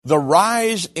The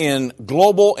rise in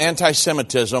global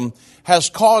anti-Semitism has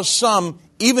caused some,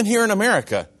 even here in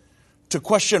America, to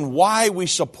question why we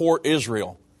support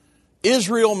Israel.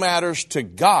 Israel matters to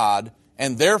God,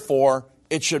 and therefore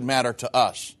it should matter to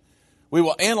us. We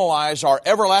will analyze our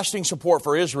everlasting support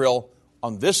for Israel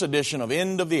on this edition of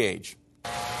End of the Age.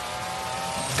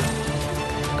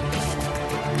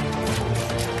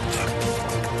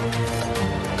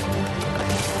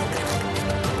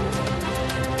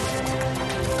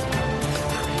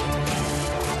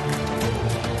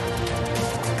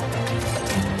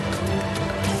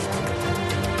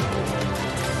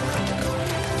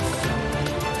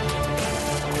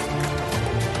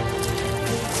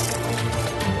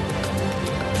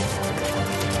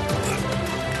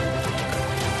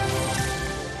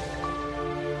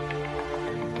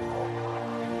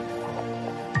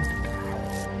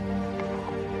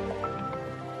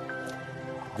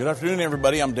 Good afternoon,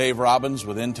 everybody. I'm Dave Robbins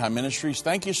with End Time Ministries.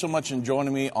 Thank you so much for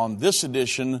joining me on this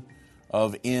edition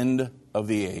of End of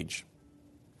the Age.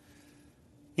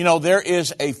 You know, there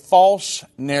is a false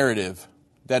narrative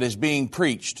that is being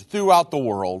preached throughout the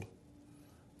world,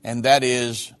 and that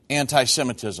is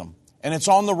anti-Semitism. And it's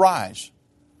on the rise.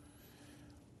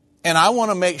 And I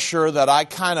want to make sure that I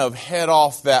kind of head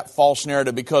off that false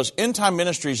narrative because End Time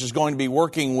Ministries is going to be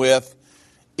working with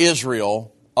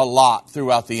Israel a lot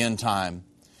throughout the end time.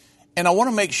 And I want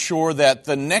to make sure that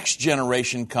the next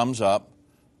generation comes up,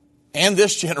 and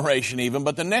this generation even,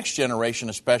 but the next generation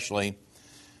especially,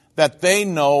 that they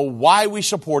know why we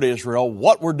support Israel,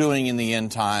 what we're doing in the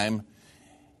end time,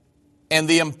 and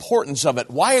the importance of it.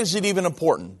 Why is it even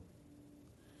important?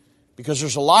 Because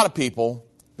there's a lot of people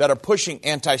that are pushing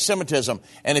anti-Semitism.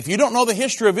 And if you don't know the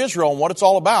history of Israel and what it's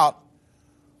all about,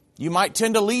 you might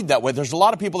tend to lead that way. There's a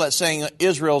lot of people that saying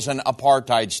Israel's an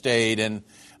apartheid state and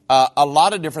a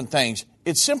lot of different things.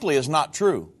 It simply is not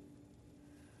true.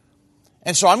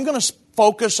 And so I'm going to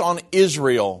focus on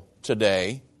Israel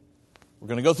today. We're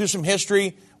going to go through some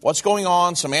history, what's going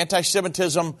on, some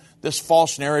anti-Semitism, this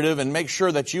false narrative, and make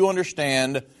sure that you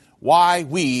understand why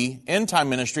we, End Time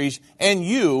Ministries, and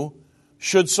you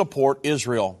should support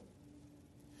Israel.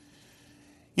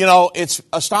 You know, it's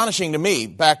astonishing to me.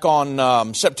 Back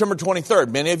on September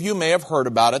 23rd, many of you may have heard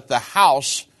about it, the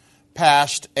House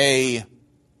passed a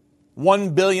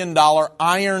 $1 billion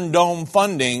Iron Dome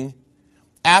funding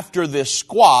after this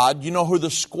squad, you know who the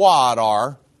squad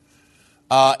are,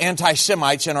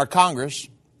 anti-Semites in our Congress,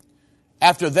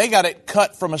 after they got it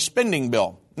cut from a spending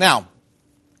bill. Now,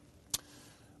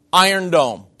 Iron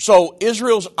Dome. So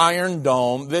Israel's Iron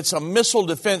Dome, that's a missile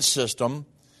defense system,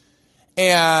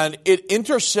 and it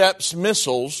intercepts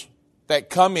missiles that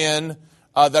come in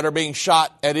that are being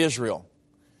shot at Israel.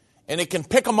 And it can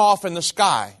pick them off in the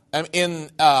sky. In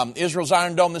Israel's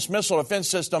Iron Dome, this missile defense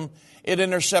system, it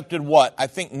intercepted what? I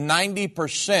think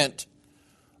 90%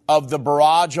 of the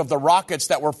barrage of the rockets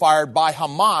that were fired by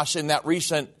Hamas in that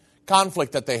recent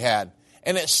conflict that they had.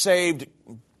 And it saved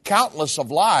countless of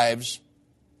lives.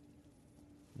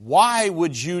 Why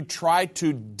would you try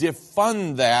to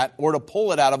defund that or to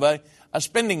pull it out of a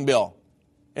spending bill?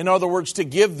 In other words, to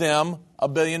give them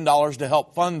 $1 billion to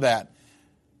help fund that.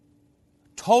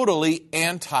 Totally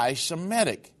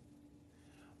anti-Semitic.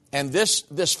 And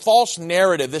this false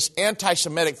narrative, this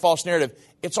anti-Semitic false narrative,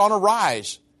 it's on a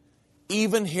rise,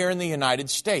 even here in the United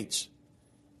States.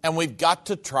 And we've got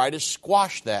to try to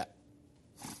squash that.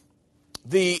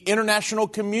 The international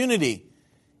community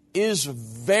is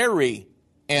very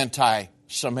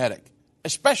anti-Semitic,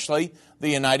 especially the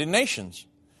United Nations.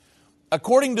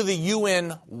 According to the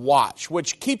UN Watch,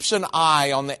 which keeps an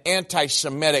eye on the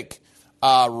anti-Semitic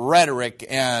rhetoric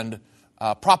and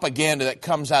propaganda that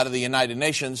comes out of the United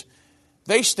Nations,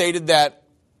 they stated that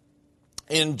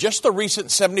in just the recent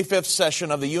 75th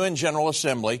session of the UN General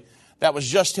Assembly that was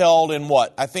just held in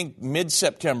I think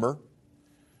mid-September,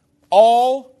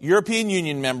 all European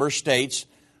Union member states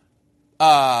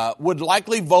would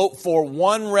likely vote for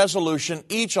one resolution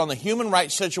each on the human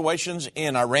rights situations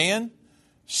in Iran,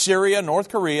 Syria, North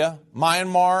Korea,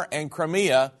 Myanmar, and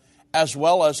Crimea, as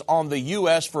well as on the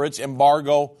U.S. for its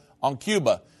embargo on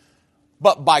Cuba.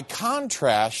 But by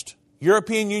contrast,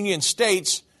 European Union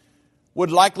states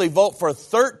would likely vote for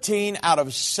 13 out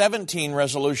of 17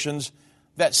 resolutions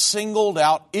that singled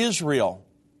out Israel.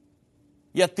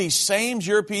 Yet these same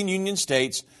European Union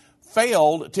states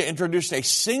failed to introduce a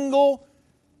single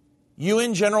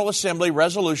UN General Assembly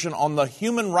resolution on the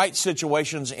human rights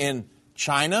situations in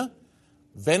China,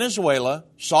 Venezuela,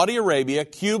 Saudi Arabia,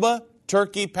 Cuba,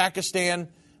 Turkey, Pakistan,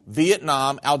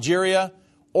 Vietnam, Algeria,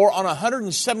 or on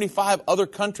 175 other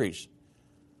countries.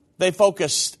 They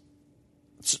focused.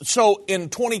 So in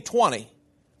 2020,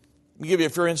 me give you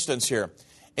for instance here.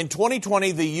 In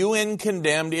 2020, the UN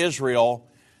condemned Israel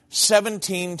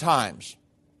 17 times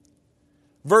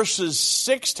versus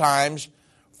 6 times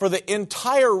for the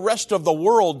entire rest of the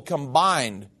world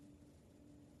combined.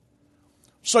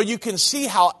 So you can see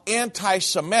how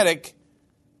anti-Semitic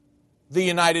the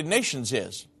United Nations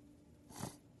is,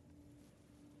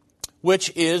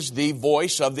 which is the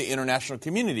voice of the international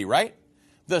community, right?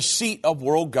 The seat of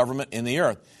world government in the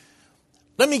earth.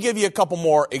 Let me give you a couple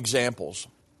more examples.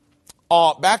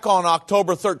 Back on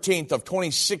October 13th of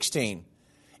 2016,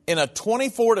 in a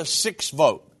 24-6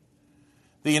 vote,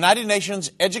 the United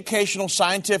Nations Educational,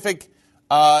 Scientific,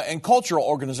 and Cultural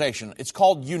Organization, it's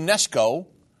called UNESCO,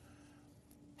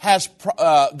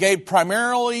 gave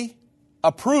primarily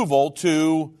approval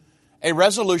to a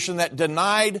resolution that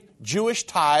denied Jewish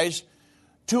ties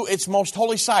to its most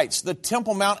holy sites, the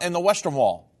Temple Mount and the Western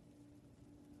Wall.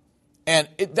 And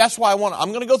that's why I'm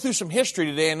going to go through some history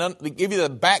today and give you the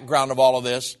background of all of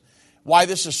this, why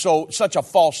this is such a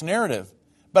false narrative.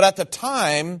 But at the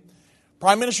time,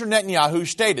 Prime Minister Netanyahu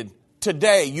stated,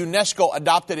 today UNESCO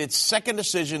adopted its second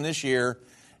decision this year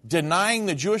denying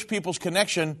the Jewish people's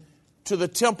connection to the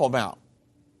Temple Mount,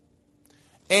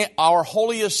 our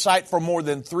holiest site for more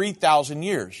than 3,000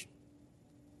 years.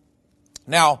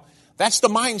 Now, that's the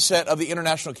mindset of the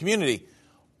international community.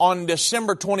 On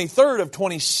December 23rd of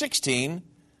 2016,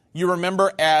 you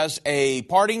remember, as a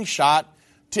parting shot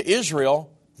to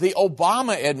Israel, the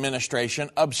Obama administration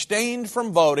abstained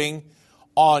from voting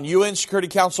on UN Security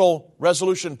Council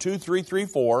Resolution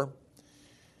 2334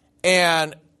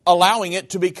 and allowing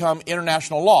it to become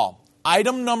international law.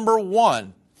 Item number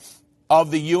 1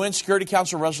 of the UN Security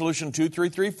Council Resolution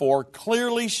 2334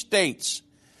 clearly states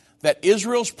that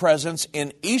Israel's presence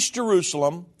in East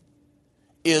Jerusalem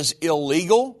is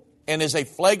illegal and is a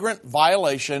flagrant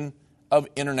violation of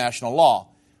international law.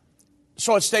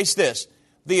 So it states this: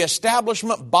 the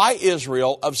establishment by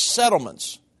Israel of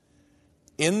settlements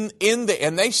and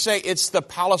they say it's the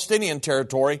Palestinian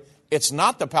territory. It's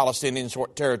not the Palestinian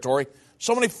territory.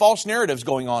 So many false narratives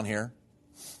going on here.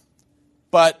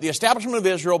 But the establishment of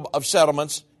Israel of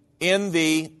settlements in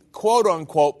the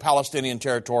quote-unquote Palestinian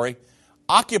territory,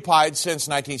 occupied since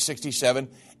 1967,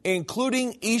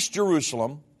 including East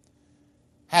Jerusalem,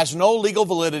 has no legal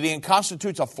validity and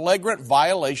constitutes a flagrant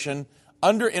violation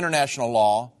under international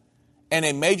law and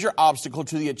a major obstacle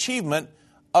to the achievement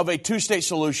of a two-state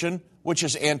solution, which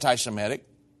is anti-Semitic.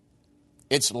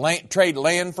 It's trade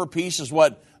land for peace is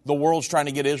what the world's trying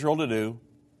to get Israel to do.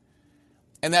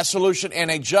 And that solution, and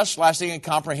a just, lasting, and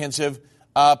comprehensive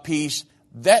peace,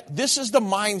 this is the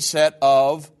mindset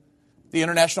of the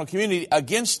international community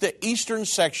against the eastern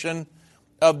section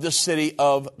of the city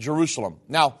of Jerusalem.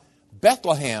 Now,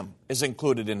 Bethlehem is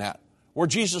included in that, where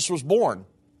Jesus was born.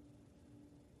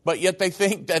 But yet they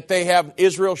think that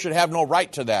Israel should have no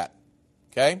right to that.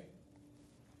 Okay?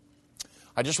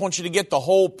 I just want you to get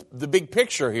the big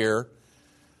picture here,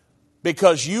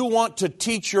 because you want to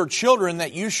teach your children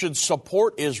that you should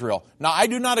support Israel. Now, I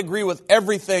do not agree with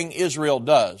everything Israel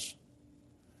does.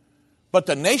 But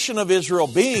the nation of Israel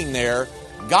being there,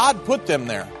 God put them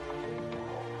there.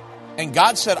 And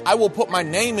God said, I will put my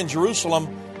name in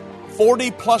Jerusalem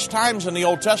 40 plus times in the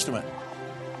Old Testament.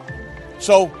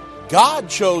 So God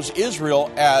chose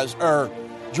Jerusalem as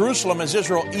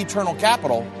Israel's eternal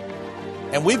capital.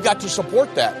 And we've got to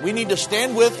support that. We need to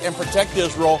stand with and protect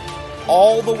Israel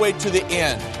all the way to the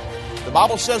end. The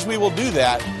Bible says we will do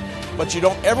that, but you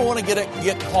don't ever want to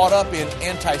get caught up in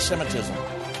anti-Semitism.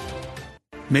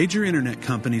 Major internet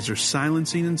companies are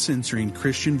silencing and censoring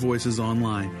Christian voices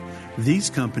online. These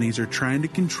companies are trying to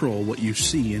control what you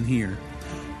see and hear.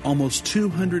 Almost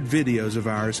 200 videos of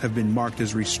ours have been marked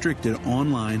as restricted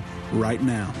online right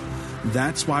now.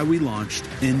 That's why we launched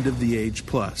End of the Age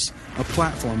Plus, a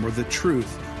platform where the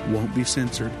truth won't be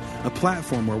censored, a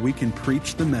platform where we can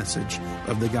preach the message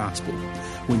of the gospel.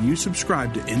 When you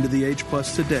subscribe to End of the Age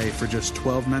Plus today for just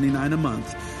 $12.99 a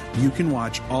month, you can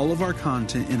watch all of our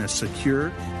content in a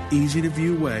secure,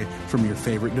 easy-to-view way from your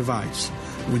favorite device.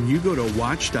 When you go to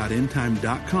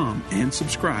watch.endtime.com and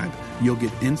subscribe, you'll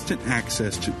get instant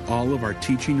access to all of our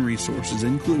teaching resources,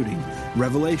 including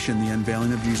Revelation, the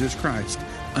Unveiling of Jesus Christ,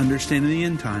 Understanding the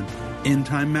End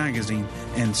Time Magazine,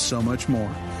 and so much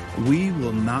more. We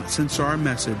will not censor our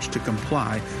message to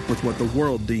comply with what the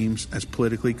world deems as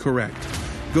politically correct.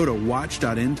 Go to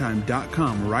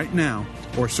watch.endtime.com right now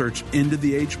or search End of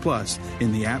the Age Plus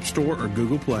in the App Store or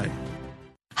Google Play.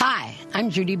 Hi, I'm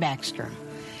Judy Baxter.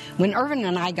 When Irvin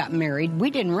and I got married,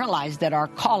 we didn't realize that our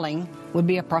calling would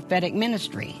be a prophetic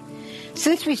ministry.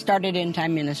 Since we started End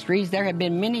Time Ministries, there have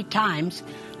been many times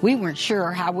we weren't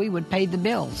sure how we would pay the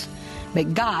bills.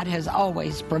 but God has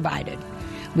always provided.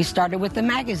 We started with the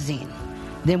magazine,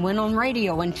 then went on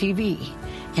radio and TV,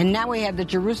 and now we have the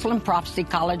Jerusalem Prophecy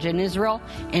College in Israel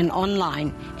and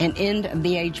online and End of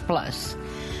the Age Plus.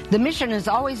 The mission has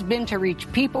always been to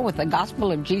reach people with the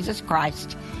gospel of Jesus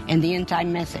Christ and the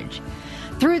end-time message.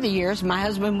 Through the years, my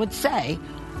husband would say,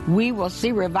 we will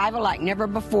see revival like never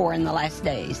before in the last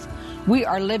days. We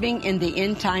are living in the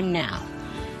end time now.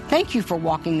 Thank you for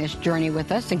walking this journey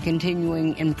with us and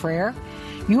continuing in prayer.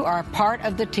 You are a part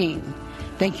of the team.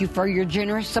 Thank you for your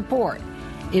generous support.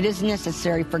 It is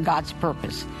necessary for God's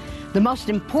purpose. The most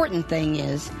important thing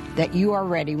is that you are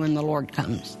ready when the Lord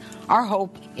comes. Our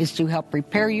hope is to help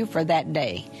prepare you for that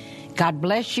day. God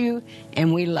bless you,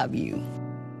 and we love you.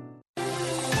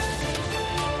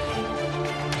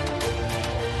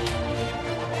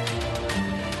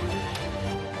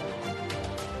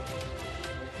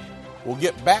 We'll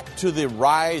get back to the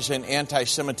rise in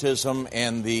anti-Semitism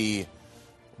and the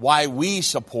why we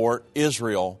support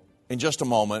Israel in just a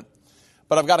moment.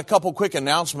 But I've got a couple quick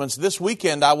announcements. This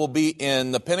weekend I will be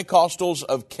in the Pentecostals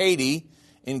of Katy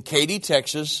in Katy,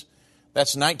 Texas.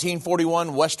 That's 1941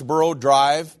 Westboro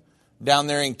Drive down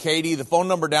there in Katy. The phone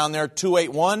number down there,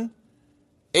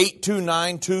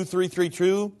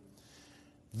 281-829-2332.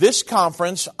 This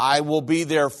conference, I will be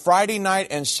there Friday night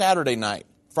and Saturday night.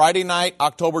 Friday night,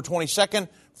 October 22nd,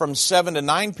 from 7 to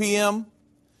 9 p.m.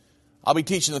 I'll be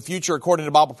teaching the future according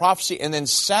to Bible prophecy. And then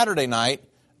Saturday night,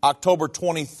 October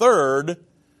 23rd,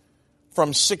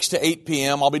 from 6 to 8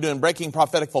 p.m., I'll be doing Breaking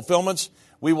Prophetic Fulfillments.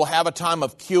 We will have a time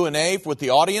of Q&A with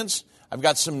the audience. I've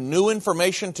got some new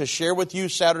information to share with you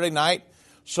Saturday night,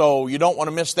 so you don't want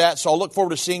to miss that. So I'll look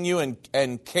forward to seeing you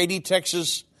in Katy,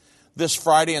 Texas this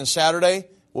Friday and Saturday.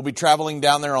 We'll be traveling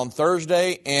down there on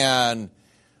Thursday, and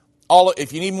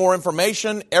if you need more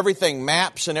information, everything,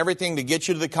 maps and everything to get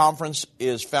you to the conference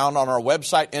is found on our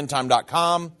website,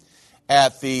 endtime.com,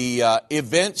 at the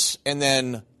events and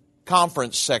then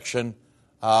conference section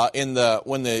when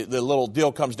the little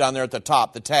deal comes down there at the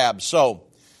top, the tab. So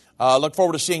look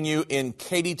forward to seeing you in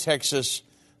Katy, Texas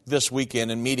this weekend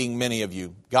and meeting many of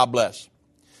you. God bless.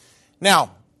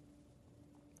 Now,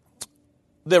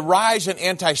 the rise in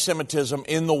anti-Semitism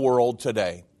in the world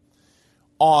today.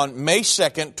 On May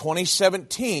 2nd,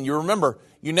 2017, you remember,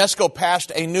 UNESCO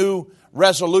passed a new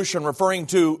resolution referring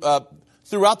to,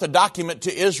 throughout the document,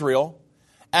 to Israel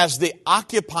as the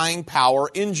occupying power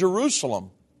in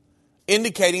Jerusalem,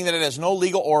 indicating that it has no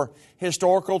legal or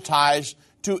historical ties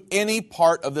to any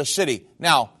part of the city.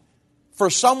 Now, for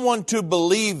someone to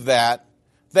believe that,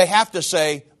 they have to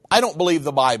say, I don't believe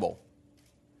the Bible.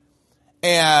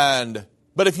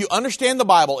 But if you understand the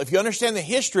Bible, if you understand the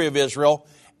history of Israel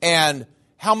and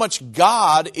how much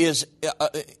God is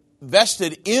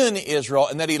vested in Israel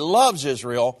and that He loves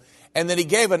Israel and that He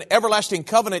gave an everlasting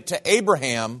covenant to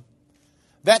Abraham,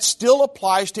 that still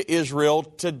applies to Israel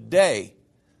today.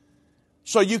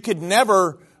 So you could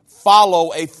never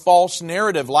follow a false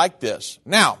narrative like this.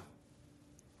 Now,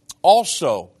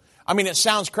 also, I mean, it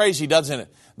sounds crazy, doesn't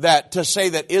it, that to say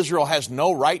that Israel has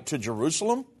no right to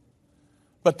Jerusalem?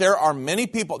 But there are many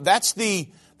people, that's the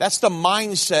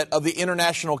mindset of the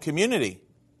international community.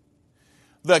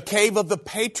 The Cave of the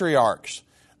Patriarchs,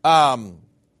 on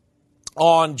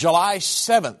July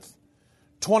 7th,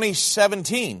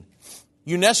 2017,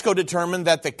 UNESCO determined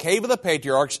that the Cave of the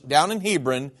Patriarchs down in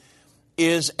Hebron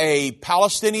is a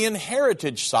Palestinian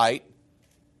heritage site,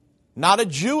 not a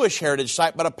Jewish heritage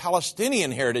site, but a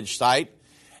Palestinian heritage site,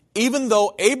 even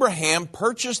though Abraham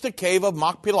purchased the Cave of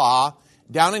Machpelah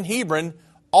down in Hebron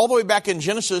all the way back in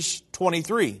Genesis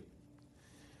 23.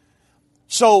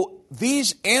 So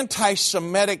these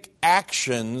anti-Semitic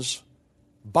actions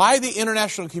by the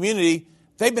international community,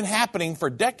 they've been happening for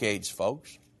decades,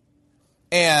 folks.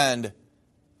 And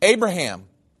Abraham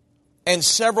and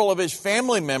several of his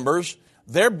family members,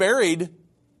 they're buried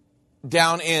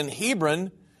down in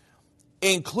Hebron,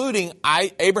 including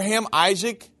Abraham,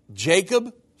 Isaac,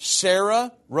 Jacob,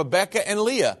 Sarah, Rebekah, and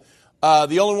Leah.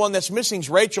 The only one that's missing is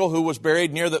Rachel, who was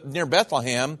buried near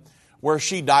Bethlehem, where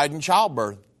she died in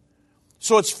childbirth.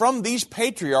 So it's from these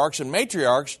patriarchs and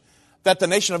matriarchs that the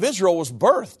nation of Israel was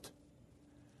birthed.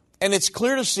 And it's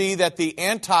clear to see that the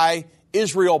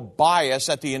anti-Israel bias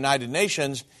at the United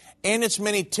Nations and its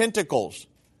many tentacles,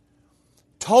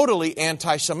 totally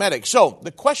anti-Semitic. So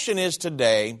the question is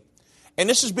today, and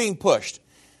this is being pushed,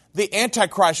 the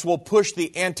Antichrist will push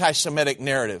the anti-Semitic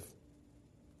narrative.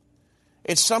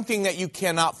 It's something that you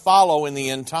cannot follow in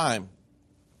the end time.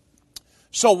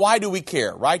 So why do we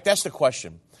care, right? That's the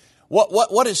question.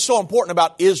 What is so important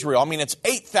about Israel? I mean, it's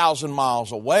 8,000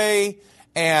 miles away,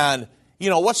 and,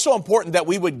 what's so important that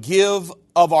we would give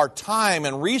of our time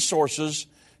and resources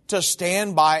to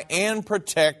stand by and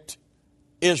protect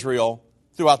Israel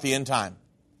throughout the end time.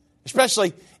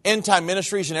 Especially End Time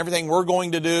Ministries and everything we're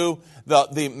going to do,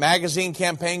 the magazine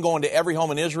campaign going to every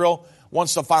home in Israel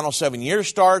once the final 7 years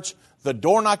starts, the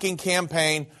door-knocking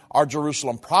campaign, our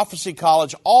Jerusalem Prophecy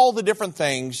College, all the different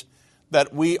things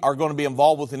that we are going to be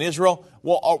involved with in Israel.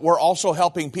 We're also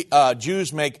helping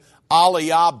Jews make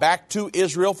Aliyah back to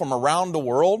Israel from around the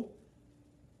world.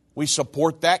 We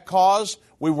support that cause.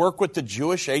 We work with the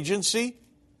Jewish Agency.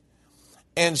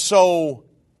 And so,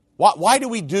 why do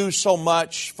we do so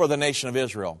much for the nation of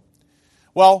Israel?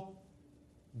 Well,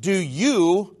 do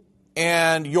you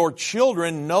and your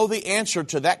children know the answer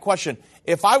to that question?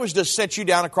 If I was to set you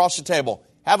down across the table,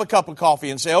 have a cup of coffee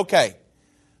and say, okay,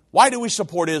 why do we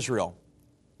support Israel?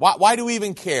 Why do we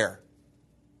even care?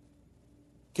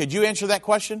 Could you answer that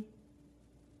question?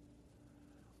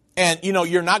 And,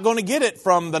 you're not going to get it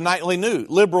from the nightly news,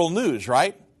 liberal news,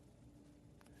 right?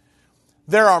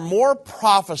 There are more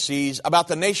prophecies about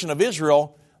the nation of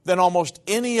Israel than almost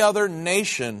any other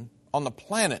nation on the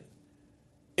planet.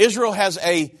 Israel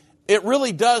it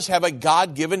really does have a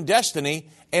God-given destiny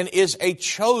and is a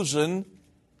chosen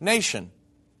nation.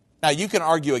 Now, you can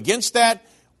argue against that,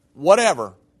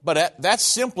 whatever, but that's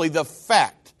simply the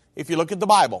fact if you look at the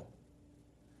Bible.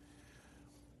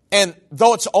 And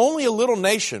though it's only a little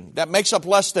nation that makes up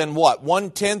less than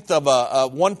 1/10 of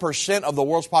 1% of the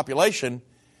world's population,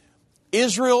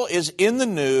 Israel is in the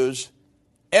news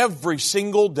every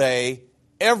single day,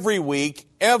 every week,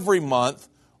 every month,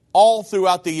 all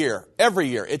throughout the year, every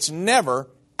year. It's never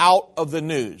out of the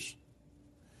news.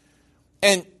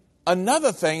 And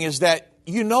another thing is that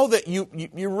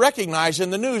you recognize in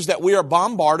the news that we are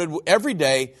bombarded every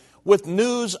day with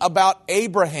news about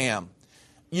Abraham.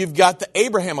 You've got the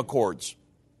Abraham Accords.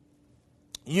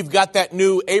 You've got that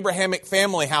new Abrahamic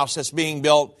family house that's being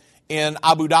built in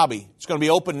Abu Dhabi. It's going to be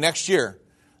open next year.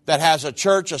 That has a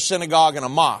church, a synagogue, and a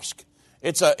mosque.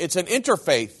 It's an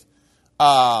interfaith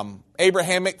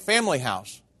Abrahamic family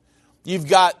house. You've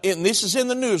got, and this is in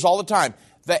the news all the time,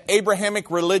 the Abrahamic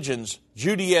religions,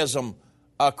 Judaism,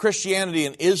 Christianity,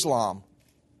 and Islam.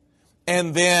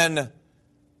 And then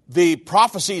the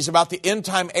prophecies about the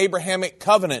end-time Abrahamic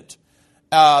covenant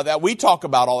that we talk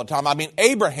about all the time. I mean,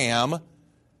 Abraham,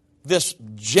 this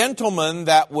gentleman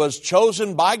that was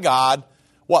chosen by God,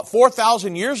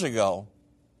 4,000 years ago,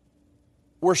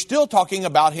 we're still talking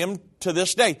about him to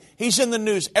this day. He's in the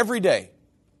news every day.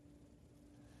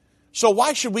 So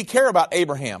why should we care about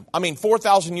Abraham?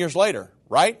 4,000 years later,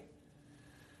 right?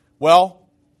 Well,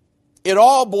 it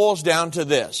all boils down to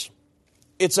this.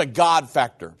 It's a God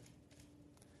factor.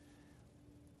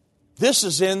 This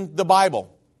is in the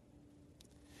Bible.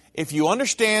 If you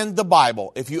understand the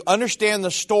Bible, if you understand the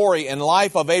story and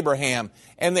life of Abraham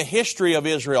and the history of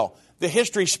Israel, the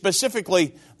history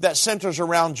specifically that centers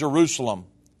around Jerusalem,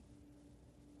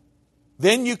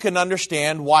 then you can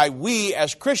understand why we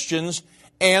as Christians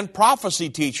and prophecy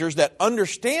teachers that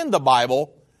understand the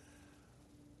Bible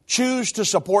choose to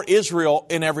support Israel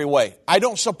in every way. I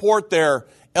don't support their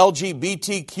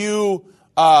LGBTQ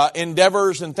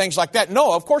endeavors and things like that.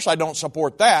 No, of course I don't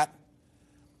support that.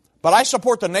 But I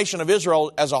support the nation of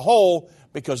Israel as a whole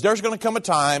because there's going to come a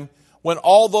time when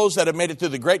all those that have made it through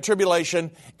the Great Tribulation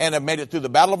and have made it through the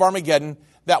Battle of Armageddon,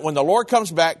 that when the Lord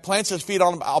comes back, plants His feet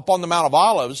upon the Mount of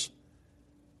Olives,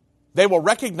 they will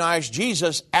recognize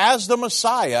Jesus as the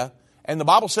Messiah. And the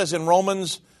Bible says in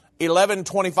Romans 11,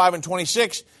 25 and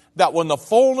 26, that when the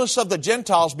fullness of the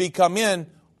Gentiles be come in,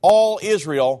 all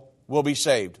Israel will be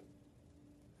saved.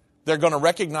 They're going to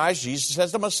recognize Jesus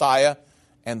as the Messiah,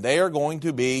 and they are going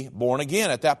to be born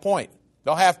again at that point.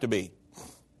 They'll have to be.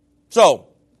 So,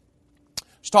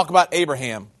 let's talk about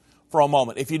Abraham for a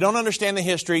moment. If you don't understand the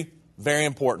history, very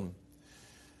important.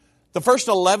 The first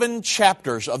 11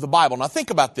 chapters of the Bible, now think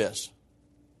about this.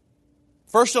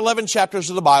 First 11 chapters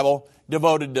of the Bible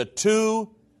devoted to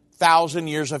 2,000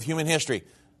 years of human history.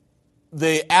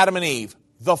 The Adam and Eve,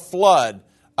 the flood,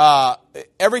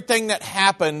 everything that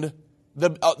happened,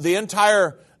 the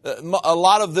entire, a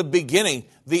lot of the beginning,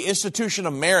 the institution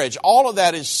of marriage, all of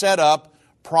that is set up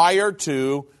prior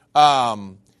to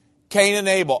Cain and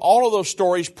Abel. All of those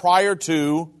stories prior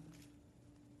to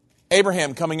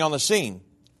Abraham coming on the scene.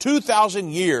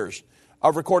 2,000 years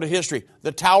of recorded history.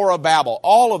 The Tower of Babel,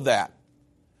 all of that.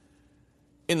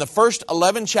 In the first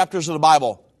 11 chapters of the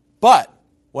Bible. But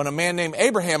when a man named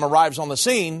Abraham arrives on the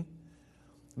scene,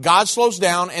 God slows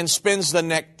down and spends the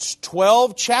next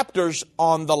 12 chapters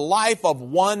on the life of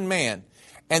one man.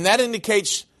 And that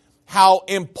indicates how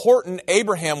important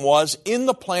Abraham was in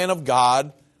the plan of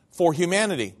God for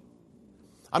humanity.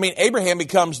 I mean, Abraham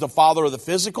becomes the father of the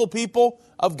physical people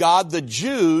of God, the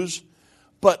Jews,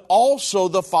 but also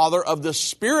the father of the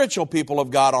spiritual people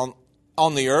of God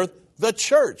on the earth, the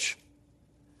church.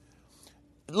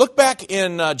 Look back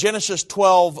in Genesis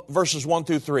 12, verses 1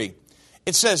 through 3.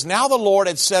 It says, Now the Lord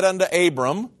had said unto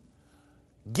Abram,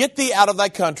 Get thee out of thy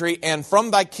country, and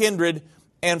from thy kindred,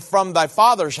 and from thy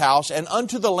father's house, and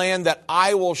unto the land that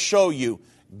I will show you.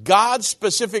 God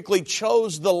specifically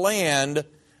chose the land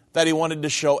that He wanted to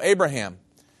show Abraham.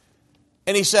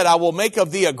 And He said, I will make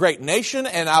of thee a great nation,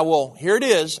 and I will, here it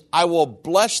is, I will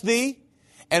bless thee,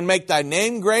 and make thy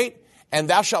name great, and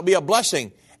thou shalt be a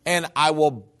blessing. And I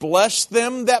will bless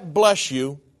them that bless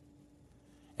you,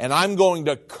 and I'm going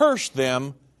to curse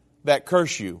them that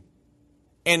curse you.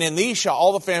 And in thee shall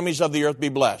all the families of the earth be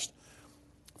blessed.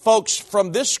 Folks,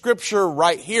 from this scripture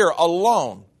right here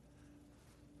alone,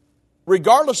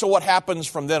 regardless of what happens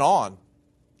from then on,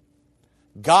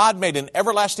 God made an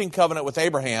everlasting covenant with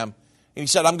Abraham. And He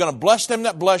said, I'm going to bless them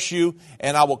that bless you,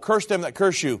 and I will curse them that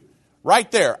curse you. Right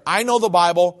there, I know the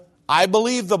Bible, I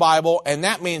believe the Bible, and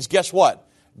that means, guess what?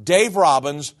 Dave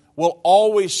Robbins will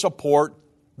always support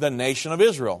the nation of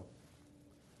Israel.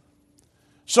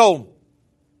 So,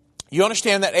 you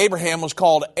understand that Abraham was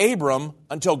called Abram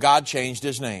until God changed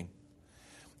his name.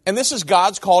 And this is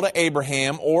God's call to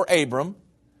Abraham, or Abram.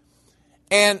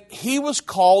 And he was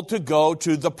called to go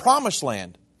to the promised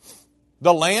land,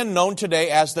 the land known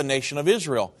today as the nation of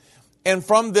Israel. And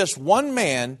from this one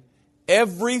man,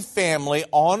 every family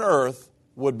on earth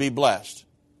would be blessed.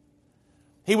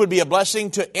 He would be a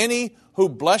blessing to any who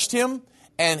blessed him,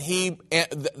 and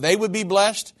they would be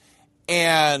blessed,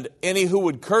 and any who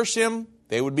would curse him,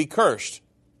 they would be cursed.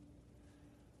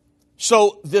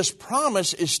 So this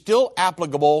promise is still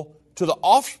applicable to the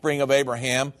offspring of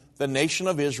Abraham, the nation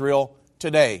of Israel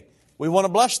today. We want to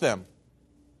bless them.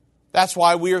 That's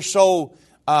why we are so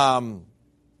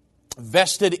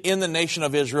vested in the nation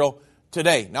of Israel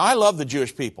today. Now, I love the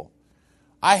Jewish people.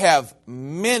 I have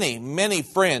many, many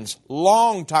friends,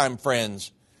 longtime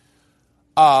friends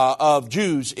of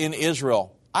Jews in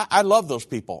Israel. I love those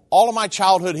people. All of my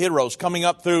childhood heroes coming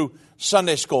up through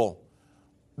Sunday school,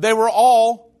 they were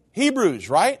all Hebrews,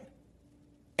 right?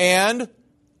 And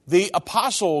the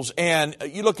apostles, and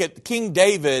you look at King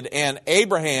David and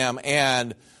Abraham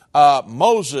and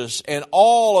Moses and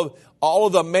all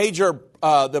of the major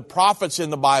the prophets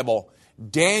in the Bible,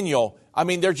 Daniel. I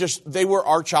mean, they were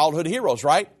our childhood heroes,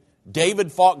 right?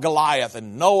 David fought Goliath,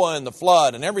 and Noah and the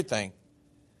flood and everything.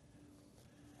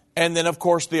 And then, of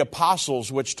course, the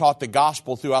apostles, which taught the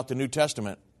gospel throughout the New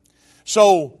Testament.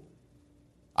 So,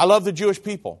 I love the Jewish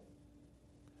people.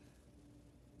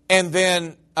 And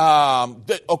then,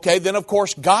 then of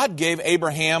course, God gave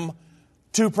Abraham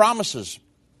two promises.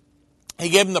 He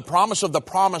gave him the promise of the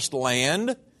promised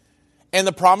land and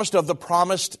the promise of the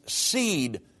promised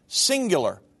seed,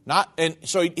 singular.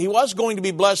 So he was going to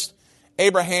be blessed,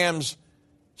 Abraham's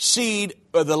seed,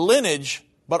 or the lineage,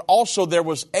 but also there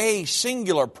was a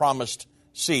singular promised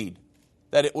seed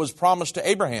that it was promised to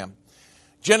Abraham.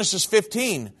 Genesis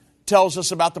 15 tells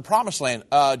us about the promised land.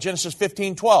 Genesis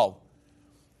 15:12.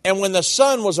 And when the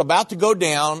sun was about to go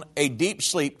down, a deep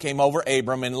sleep came over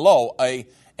Abram, and lo,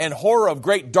 an horror of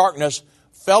great darkness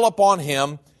fell upon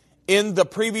him. In the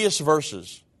previous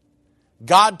verses,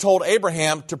 God told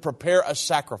Abraham to prepare a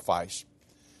sacrifice.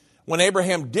 When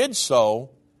Abraham did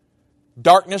so,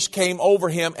 darkness came over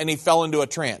him and he fell into a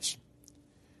trance.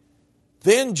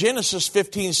 Then Genesis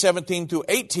 15:17 through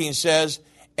 18 says,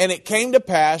 And it came to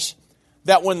pass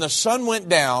that when the sun went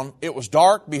down, it was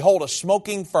dark, behold, a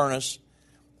smoking furnace,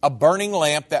 a burning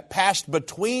lamp that passed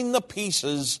between the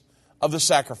pieces of the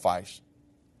sacrifice.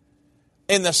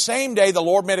 In the same day the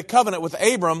Lord made a covenant with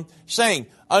Abram, saying,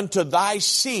 Unto thy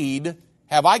seed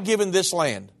have I given this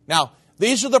land. Now,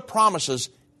 these are the promises,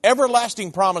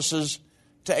 everlasting promises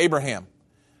to Abraham.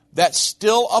 That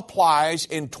still applies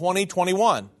in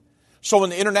 2021. So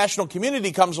when the international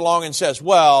community comes along and says,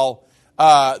 well,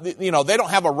 they don't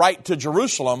have a right to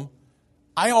Jerusalem,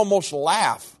 I almost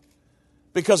laugh.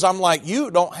 Because I'm like,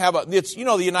 you don't have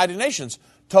the United Nations,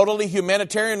 totally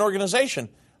humanitarian organization.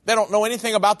 They don't know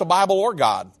anything about the Bible or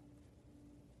God.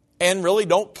 And really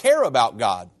don't care about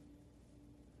God.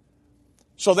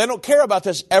 So they don't care about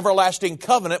this everlasting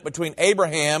covenant between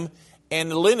Abraham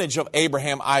and the lineage of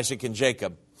Abraham, Isaac, and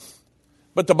Jacob.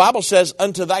 But the Bible says,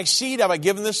 Unto thy seed have I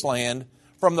given this land,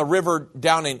 from the river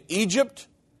down in Egypt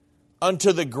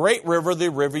unto the great river,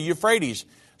 the river Euphrates.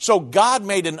 So God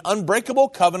made an unbreakable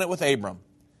covenant with Abram.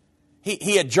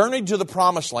 He had journeyed to the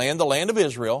promised land, the land of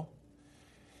Israel.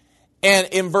 And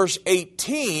in verse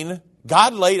 18,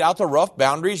 God laid out the rough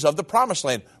boundaries of the promised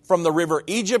land. from the river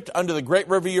Egypt unto the great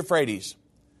river Euphrates.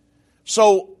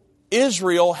 So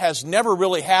Israel has never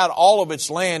really had all of its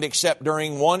land except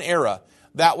during one era.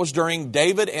 That was during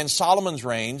David and Solomon's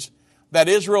reigns, that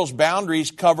Israel's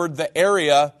boundaries covered the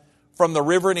area from the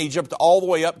river in Egypt all the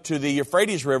way up to the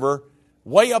Euphrates River,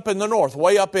 way up in the north,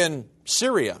 way up in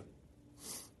Syria.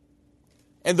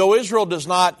 And though Israel does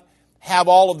not have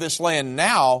all of this land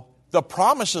now, the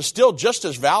promise is still just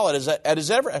as valid as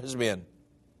it ever has been.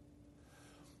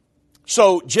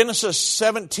 So Genesis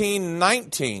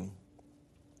 17:19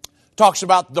 talks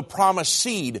about the promised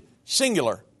seed,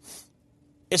 singular.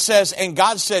 It says, and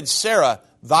God said, Sarah,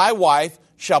 thy wife,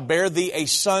 shall bear thee a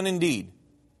son indeed,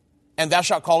 and thou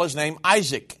shalt call his name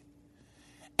Isaac.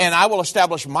 And I will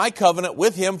establish my covenant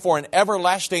with him for an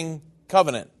everlasting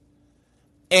covenant,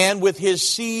 and with his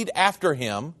seed after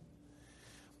him.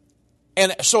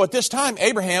 And so at this time,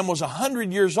 Abraham was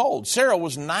 100 years old. Sarah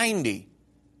was 90.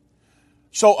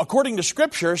 So according to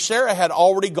Scripture, Sarah had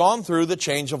already gone through the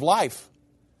change of life.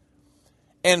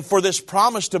 And for this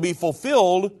promise to be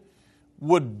fulfilled,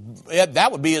 that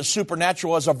would be as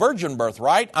supernatural as a virgin birth,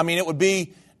 right? I mean,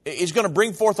 he's going to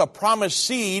bring forth a promised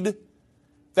seed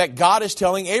that God is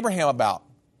telling Abraham about.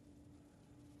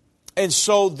 And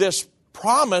so this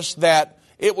promise that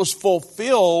it was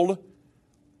fulfilled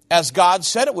as God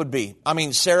said it would be. I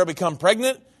mean, Sarah became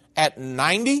pregnant at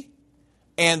 90,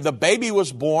 and the baby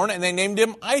was born, and they named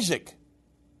him Isaac.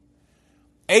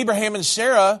 Abraham and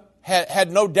Sarah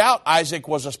had no doubt Isaac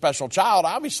was a special child,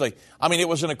 obviously. I mean, it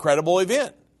was an incredible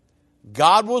event.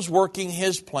 God was working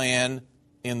his plan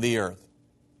in the earth.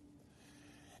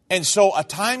 And so a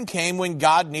time came when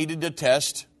God needed to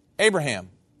test Abraham.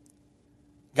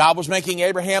 God was making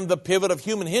Abraham the pivot of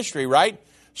human history, right?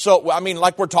 So, I mean,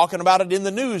 like we're talking about it in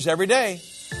the news every day.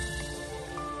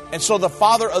 And so the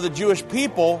father of the Jewish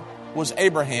people was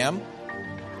Abraham.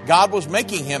 God was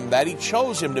making him that. He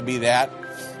chose him to be that.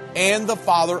 And the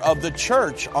father of the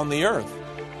church on the earth.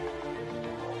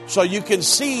 So you can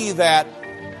see that.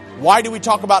 Why do we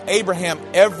talk about Abraham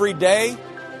every day?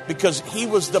 Because he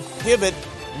was the pivot,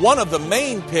 one of the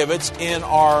main pivots in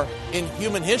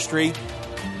human history.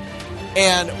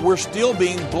 And we're still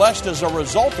being blessed as a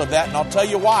result of that. And I'll tell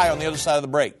you why on the other side of the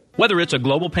break. Whether it's a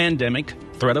global pandemic,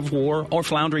 threat of war, or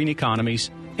floundering economies,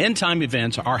 end-time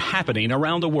events are happening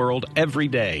around the world every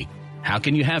day. How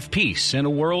can you have peace in a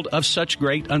world of such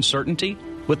great uncertainty?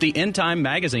 With the End Time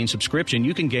Magazine subscription,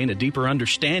 you can gain a deeper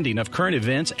understanding of current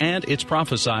events and its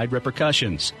prophesied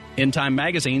repercussions. End Time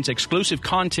Magazine's exclusive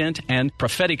content and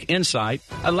prophetic insight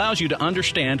allows you to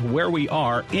understand where we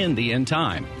are in the end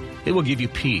time. It will give you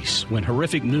peace when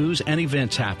horrific news and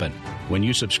events happen. When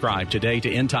you subscribe today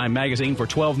to End Time Magazine for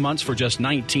 12 months for just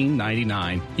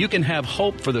 $19.99, you can have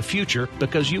hope for the future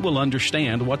because you will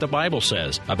understand what the Bible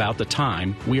says about the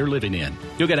time we are living in.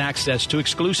 You'll get access to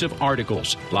exclusive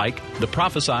articles like the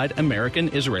Prophesied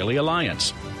American-Israeli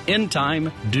Alliance, End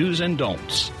Time Do's and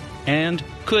Don'ts, and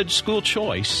Could School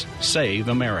Choice Save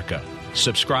America?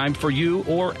 Subscribe for you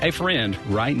or a friend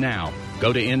right now.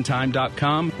 Go to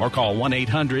endtime.com or call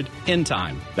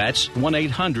 1-800-END-TIME. That's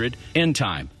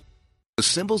 1-800-END-TIME. The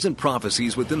symbols and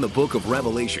prophecies within the book of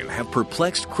Revelation have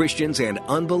perplexed Christians and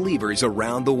unbelievers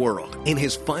around the world. In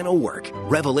his final work,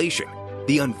 Revelation,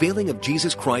 The Unveiling of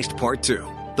Jesus Christ Part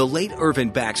 2, the late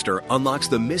Irvin Baxter unlocks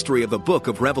the mystery of the book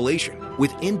of Revelation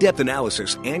with in-depth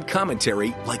analysis and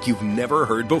commentary like you've never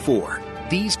heard before.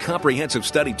 These comprehensive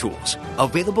study tools,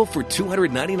 available for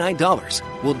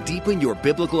 $299, will deepen your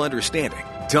biblical understanding.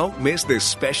 Don't miss this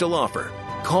special offer.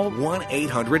 Call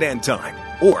 1-800-END-TIME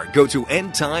or go to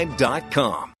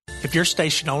endtime.com. If your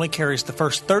station only carries the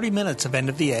first 30 minutes of End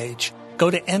of the Age,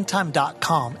 go to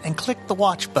endtime.com and click the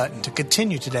watch button to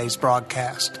continue today's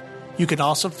broadcast. You can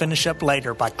also finish up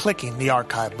later by clicking the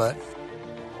archive button.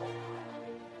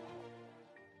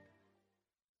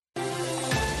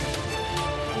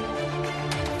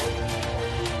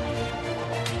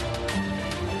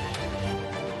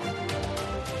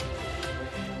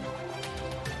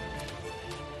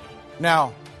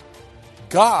 Now,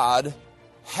 God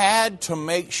had to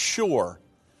make sure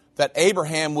that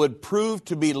Abraham would prove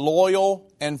to be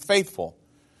loyal and faithful.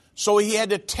 So he had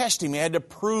to test him. He had to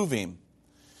prove him.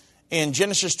 In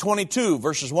Genesis 22,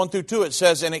 verses 1 through 2, it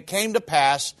says, And it came to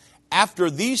pass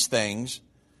after these things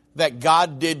that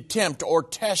God did tempt or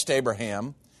test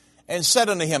Abraham, and said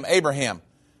unto him, Abraham,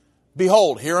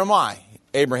 behold, here am I,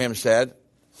 Abraham said.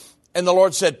 And the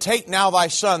Lord said, Take now thy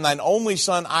son, thine only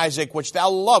son Isaac, which thou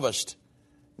lovest.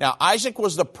 Now, Isaac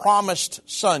was the promised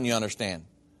son, you understand.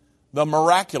 The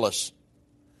miraculous,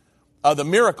 the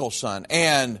miracle son.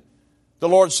 And the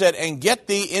Lord said, And get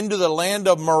thee into the land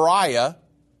of Moriah,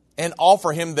 and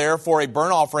offer him there for a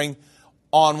burnt offering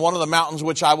on one of the mountains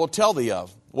which I will tell thee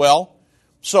of. Well,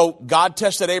 so God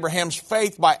tested Abraham's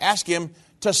faith by asking him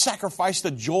to sacrifice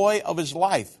the joy of his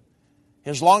life,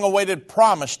 his long-awaited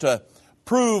promise to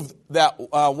prove that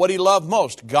what he loved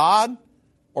most, God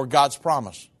or God's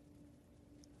promise.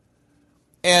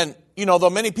 And, though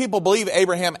many people believe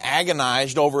Abraham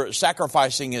agonized over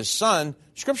sacrificing his son,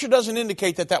 Scripture doesn't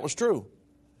indicate that that was true.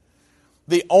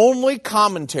 The only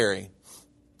commentary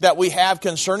that we have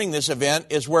concerning this event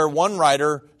is where one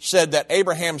writer said that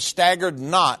Abraham staggered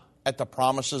not at the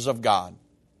promises of God.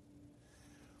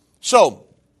 So,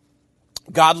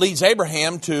 God leads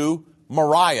Abraham to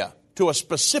Moriah, to a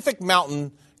specific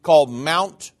mountain called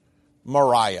Mount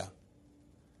Moriah.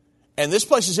 And this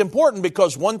place is important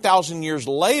because 1,000 years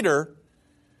later,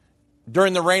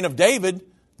 during the reign of David,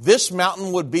 this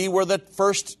mountain would be where the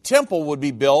first temple would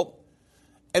be built.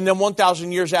 And then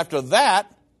 1,000 years after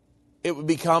that, it would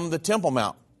become the Temple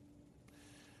Mount.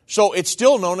 So it's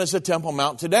still known as the Temple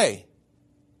Mount today.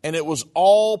 And it was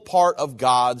all part of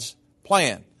God's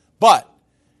plan. But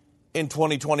in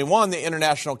 2021, the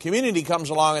international community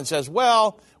comes along and says,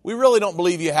 well, we really don't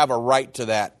believe you have a right to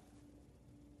that.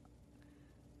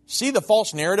 See the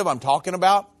false narrative I'm talking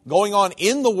about going on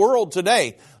in the world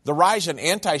today? The rise in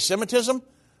anti-Semitism?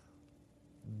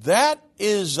 That's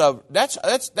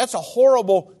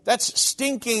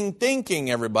stinking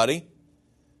thinking, everybody.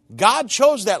 God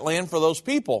chose that land for those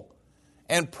people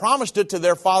and promised it to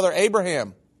their father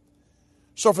Abraham.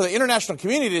 So for the international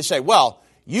community to say, well,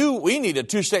 we need a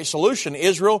two-state solution,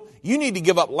 Israel, you need to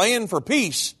give up land for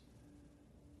peace.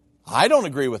 I don't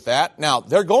agree with that. Now,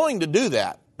 they're going to do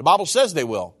that. The Bible says they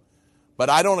will. But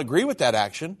I don't agree with that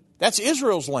action. That's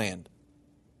Israel's land.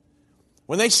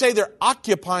 When they say they're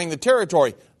occupying the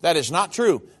territory, that is not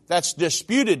true. That's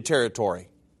disputed territory.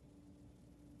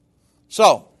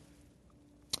 So,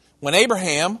 when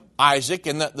Abraham, Isaac,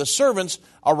 and the servants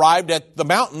arrived at the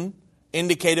mountain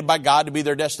indicated by God to be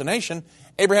their destination,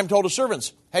 Abraham told his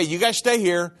servants, hey, you guys stay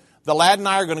here. The lad and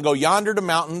I are going to go yonder to the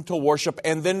mountain to worship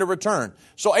and then to return.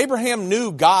 So Abraham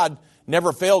knew God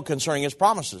never failed concerning his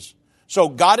promises. So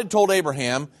God had told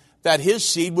Abraham that his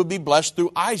seed would be blessed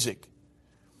through Isaac.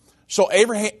 So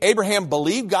Abraham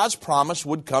believed God's promise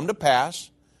would come to pass.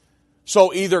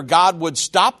 So either God would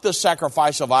stop the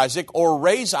sacrifice of Isaac or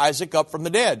raise Isaac up from the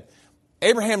dead.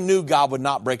 Abraham knew God would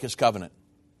not break his covenant.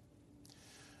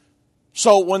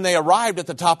 So when they arrived at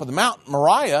the top of the Mount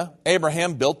Moriah,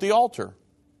 Abraham built the altar,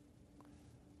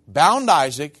 bound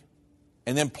Isaac,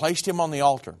 and then placed him on the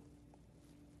altar.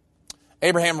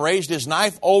 Abraham raised his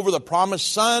knife over the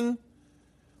promised son,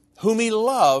 whom he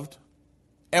loved,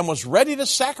 and was ready to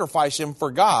sacrifice him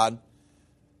for God.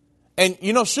 And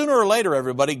sooner or later,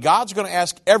 everybody, God's going to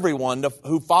ask everyone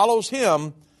who follows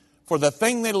him for the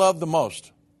thing they love the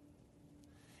most.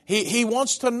 He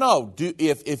wants to know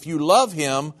if you love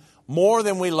him more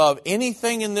than we love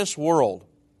anything in this world.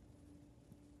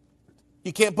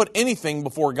 You can't put anything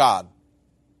before God.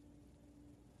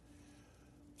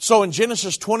 So in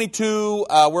Genesis 22,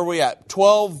 where are we at?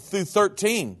 12 through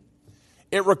 13,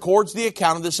 it records the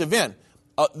account of this event.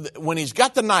 When he's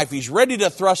got the knife, he's ready to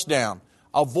thrust down.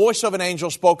 A voice of an angel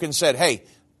spoke and said, hey,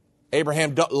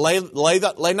 Abraham, lay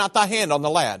not thy hand on the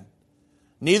lad,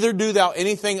 neither do thou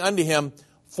anything unto him,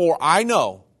 for I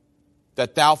know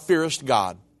that thou fearest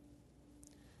God.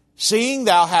 Seeing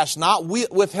thou hast not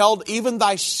withheld even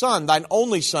thy son, thine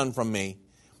only son from me.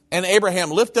 And Abraham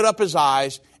lifted up his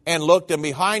eyes and looked, and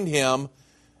behind him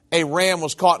a ram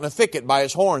was caught in a thicket by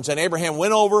his horns. And Abraham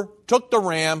went over, took the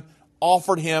ram,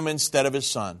 offered him instead of his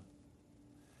son.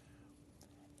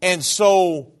 And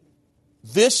so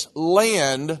this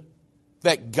land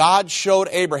that God showed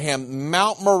Abraham,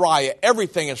 Mount Moriah,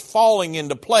 everything is falling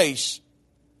into place.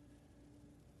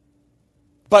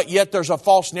 But yet there's a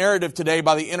false narrative today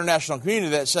by the international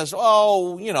community that says,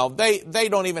 they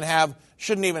don't even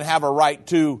shouldn't even have a right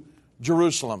to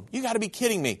Jerusalem. You got to be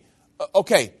kidding me.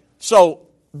 Okay, so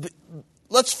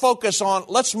let's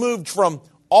move from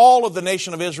all of the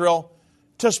nation of Israel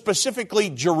to specifically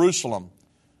Jerusalem.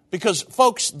 Because,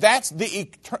 folks, that's the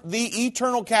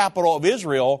eternal capital of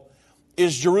Israel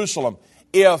is Jerusalem.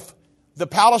 If the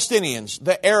Palestinians,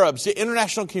 the Arabs, the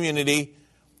international community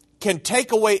can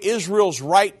take away Israel's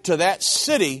right to that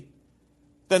city,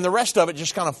 then the rest of it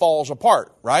just kind of falls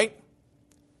apart, right?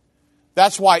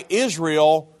 That's why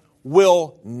Israel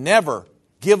will never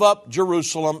give up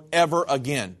Jerusalem ever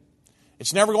again.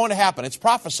 It's never going to happen. It's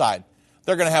prophesied.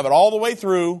 They're going to have it all the way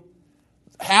through.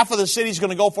 Half of the city is going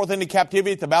to go forth into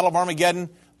captivity at the Battle of Armageddon.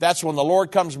 That's when the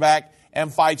Lord comes back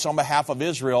and fights on behalf of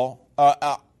Israel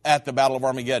at the Battle of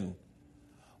Armageddon.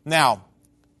 Now,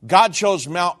 God chose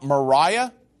Mount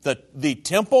Moriah, the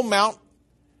Temple Mount,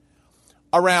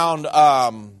 around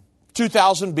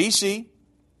 2000 BC,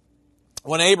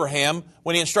 when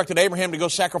he instructed Abraham to go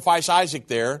sacrifice Isaac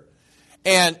there.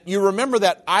 And you remember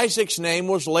that Isaac's name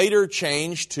was later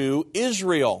changed to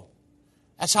Israel.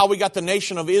 That's how we got the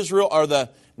nation of Israel, or the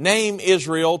name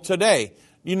Israel today.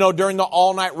 You know, during the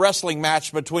all-night wrestling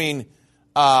match between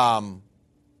Isaac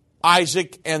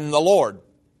and the Lord.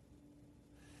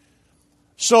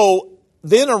 So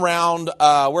then around,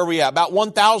 where are we at? About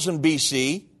 1000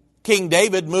 BC, King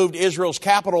David moved Israel's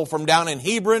capital from down in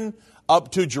Hebron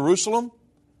up to Jerusalem.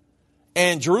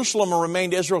 And Jerusalem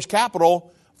remained Israel's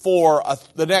capital for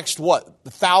the next,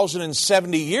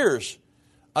 1,070 years,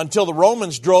 until the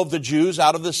Romans drove the Jews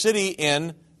out of the city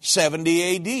in 70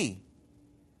 A.D.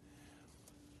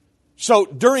 So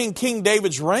during King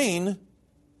David's reign,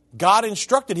 God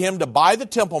instructed him to buy the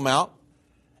Temple Mount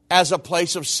as a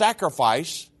place of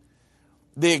sacrifice,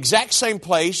 the exact same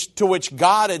place to which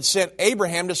God had sent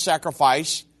Abraham to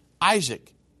sacrifice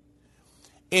Isaac.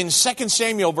 In 2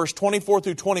 Samuel, verse 24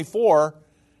 through 24,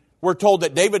 we're told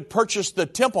that David purchased the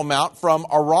Temple Mount from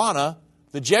Araunah,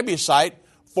 the Jebusite,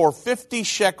 for 50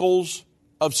 shekels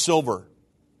of silver.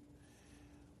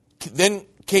 Then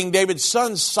King David's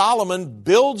son Solomon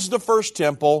builds the first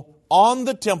temple on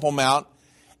the Temple Mount,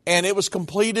 and it was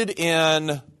completed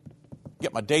in,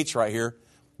 get my dates right here,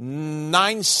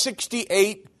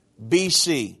 968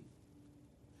 BC.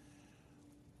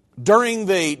 During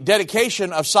the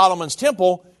dedication of Solomon's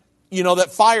temple, you know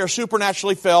that fire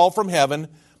supernaturally fell from heaven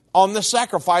on the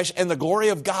sacrifice, and the glory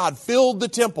of God filled the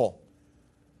temple.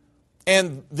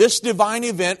 And this divine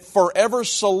event forever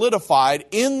solidified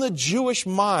in the Jewish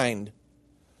mind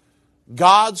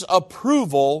God's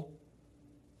approval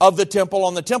of the temple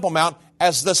on the Temple Mount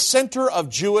as the center of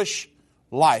Jewish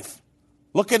life.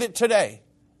 Look at it today.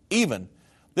 Even.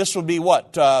 This would be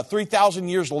 3,000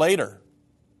 years later.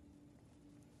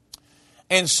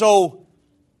 And so,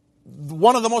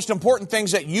 one of the most important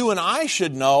things that you and I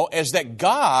should know is that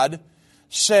God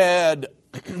said,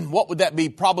 what would that be?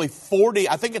 Probably 40,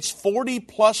 I think it's 40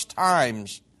 plus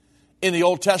times in the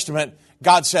Old Testament,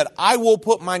 God said, I will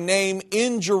put my name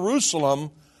in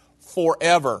Jerusalem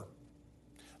forever.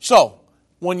 So,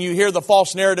 when you hear the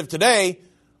false narrative today,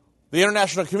 the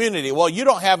international community, well, you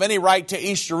don't have any right to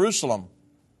East Jerusalem.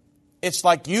 It's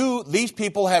like these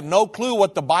people have no clue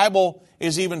what the Bible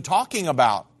is even talking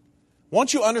about.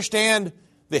 Once you understand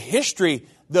the history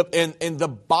in the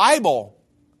Bible,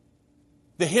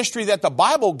 the history that the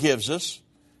Bible gives us,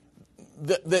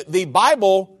 the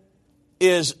Bible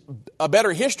is a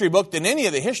better history book than any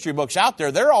of the history books out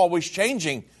there. They're always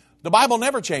changing. The Bible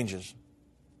never changes.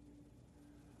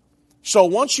 So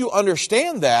once you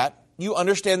understand that, you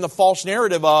understand the false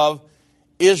narrative of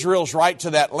Israel's right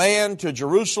to that land, to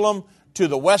Jerusalem, to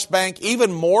the West Bank,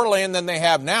 even more land than they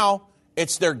have now.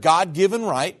 It's their God-given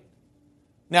right.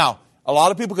 Now, a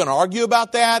lot of people can argue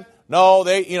about that. No,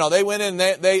 they went in,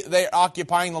 they're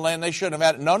occupying the land, they shouldn't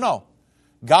have had it. No.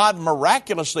 God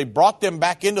miraculously brought them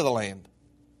back into the land.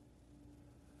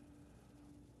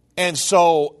 And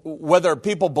so, whether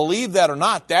people believe that or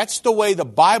not, that's the way the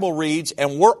Bible reads,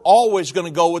 and we're always going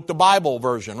to go with the Bible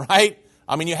version, right?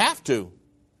 I mean, you have to.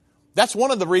 That's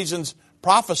one of the reasons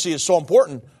prophecy is so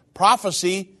important.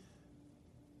 Prophecy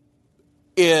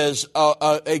is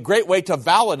a great way to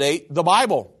validate the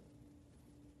Bible.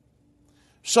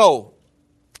 So,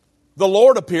 the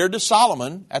Lord appeared to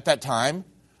Solomon at that time,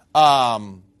 at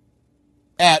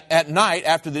night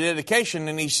after the dedication,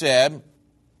 and he said,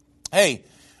 hey,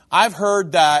 I've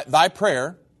heard thy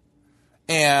prayer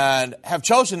and have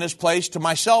chosen this place to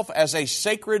myself as a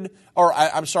sacred,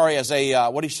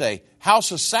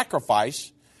 house of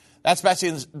sacrifice. That's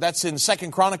in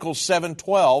 2 Chronicles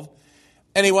 7:12.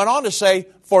 And he went on to say,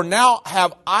 for now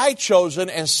have I chosen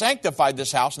and sanctified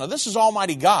this house. Now this is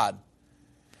Almighty God,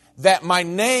 that my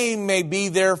name may be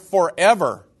there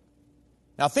forever.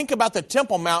 Now think about the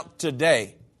Temple Mount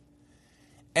today.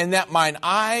 And that mine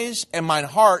eyes and mine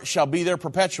heart shall be there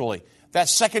perpetually.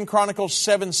 That's 2 Chronicles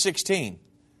 7:16.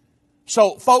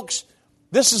 So, folks,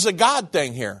 this is a God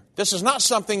thing here. This is not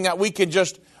something that we can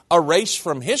just erase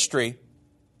from history.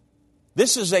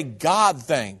 This is a God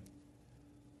thing.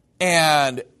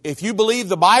 And if you believe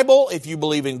the Bible, if you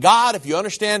believe in God, if you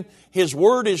understand His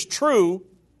Word is true,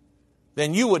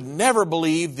 then you would never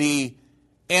believe the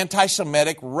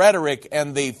anti-Semitic rhetoric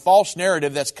and the false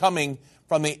narrative that's coming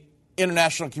from the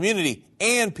international community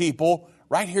and people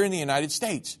right here in the United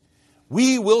States.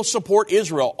 We will support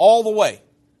Israel all the way.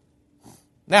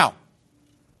 Now,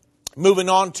 moving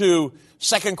on to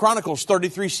 2 Chronicles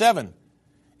 33:7.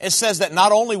 It says that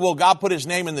not only will God put His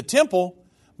name in the temple,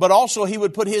 but also he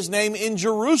would put his name in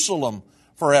Jerusalem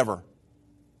forever.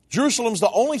 Jerusalem's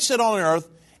the only city on earth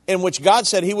in which God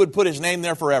said he would put his name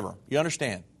there forever. You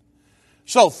understand?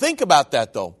 So think about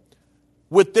that, though.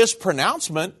 With this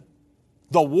pronouncement,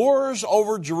 the wars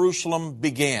over Jerusalem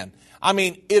began. I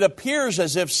mean, it appears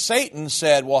as if Satan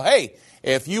said, well, hey,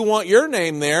 if you want your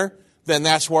name there, then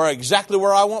that's exactly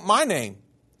where I want my name.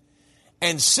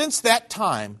 And since that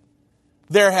time,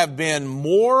 there have been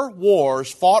more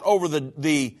wars fought over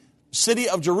the city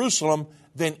of Jerusalem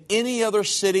than any other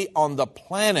city on the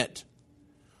planet.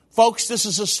 Folks, this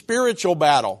is a spiritual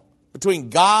battle between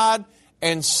God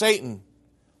and Satan.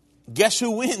 Guess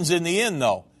who wins in the end,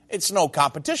 though? It's no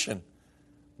competition.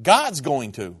 God's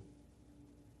going to.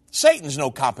 Satan's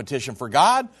no competition for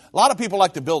God. A lot of people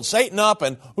like to build Satan up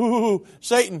and, ooh,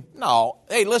 Satan. No.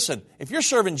 Hey, listen, if you're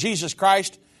serving Jesus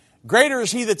Christ, greater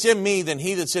is he that's in me than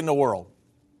he that's in the world.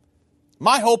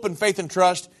 My hope and faith and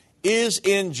trust is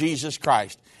in Jesus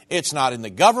Christ. It's not in the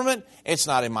government. It's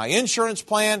not in my insurance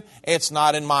plan. It's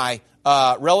not in my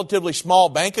relatively small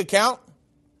bank account.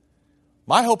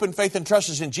 My hope and faith and trust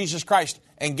is in Jesus Christ.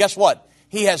 And guess what?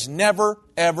 He has never,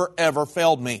 ever, ever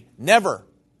failed me. Never.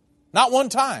 Not one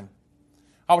time.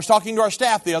 I was talking to our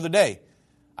staff the other day.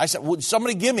 I said, would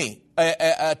somebody give me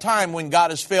a time when God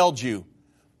has failed you?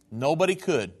 Nobody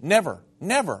could. Never.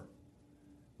 Never.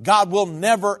 God will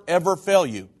never, ever fail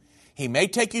you. He may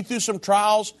take you through some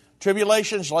trials,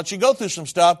 tribulations, let you go through some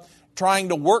stuff, trying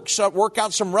to work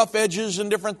out some rough edges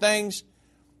and different things,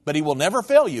 but He will never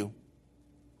fail you.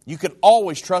 You can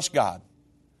always trust God.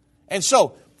 And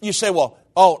so you say, well,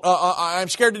 I'm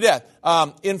scared to death.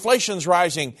 Inflation's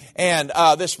rising, and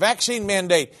this vaccine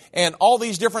mandate, and all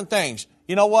these different things.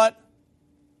 You know what?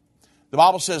 The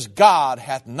Bible says, God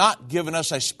hath not given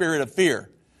us a spirit of fear,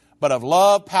 but of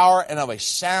love, power, and of a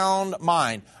sound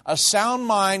mind. A sound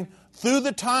mind through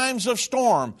the times of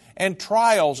storm and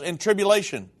trials and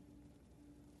tribulation.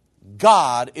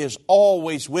 God is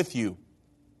always with you.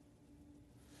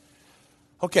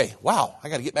 Okay, wow, I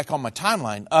got to get back on my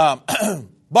timeline.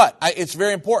 But it's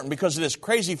very important because of this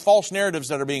crazy false narratives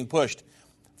that are being pushed.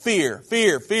 Fear,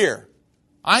 fear, fear.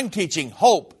 I'm teaching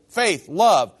hope, faith,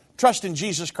 love, trust in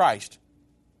Jesus Christ.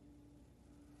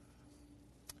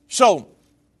 So,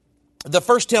 the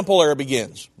first temple era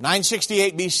begins,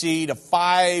 968 BC to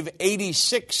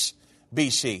 586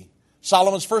 BC.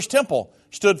 Solomon's first temple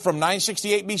stood from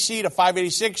 968 BC to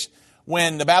 586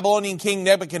 when the Babylonian king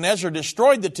Nebuchadnezzar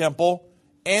destroyed the temple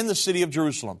and the city of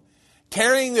Jerusalem,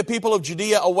 carrying the people of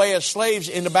Judea away as slaves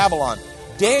into Babylon.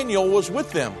 Daniel was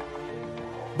with them.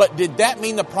 But did that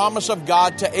mean the promise of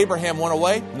God to Abraham went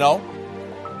away? No.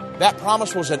 That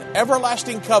promise was an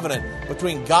everlasting covenant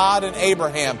between God and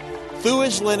Abraham through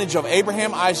his lineage of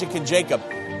Abraham, Isaac, and Jacob.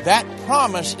 That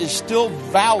promise is still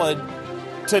valid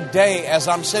today as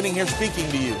I'm sitting here speaking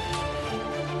to you.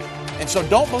 And so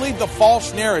don't believe the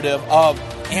false narrative of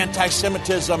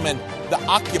anti-Semitism and the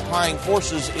occupying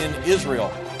forces in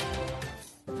Israel.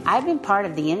 I've been part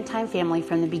of the End Time family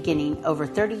from the beginning over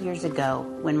 30 years ago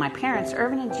when my parents,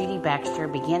 Irvin and Judy Baxter,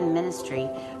 began ministry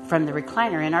from the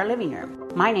recliner in our living room.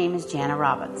 My name is Jana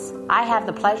Robbins. I have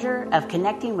the pleasure of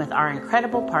connecting with our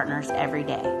incredible partners every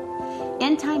day.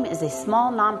 End Time is a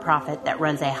small nonprofit that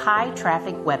runs a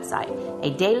high-traffic website,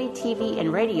 a daily TV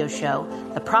and radio show,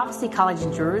 the Prophecy College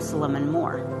in Jerusalem, and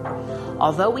more.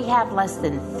 Although we have less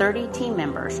than 30 team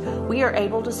members, we are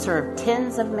able to serve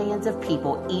tens of millions of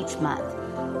people each month.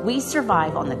 We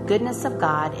survive on the goodness of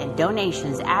God and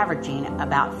donations averaging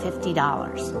about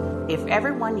 $50. If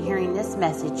everyone hearing this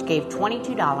message gave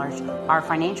 $22, our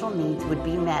financial needs would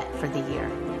be met for the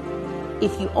year.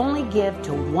 If you only give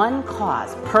to one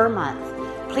cause per month,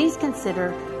 please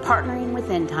consider partnering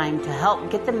with End Time to help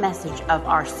get the message of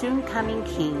our soon-coming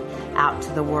King out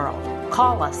to the world.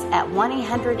 Call us at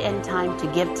 1-800-END-TIME to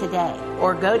give today,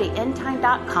 or go to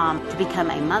endtime.com to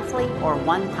become a monthly or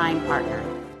one-time partner.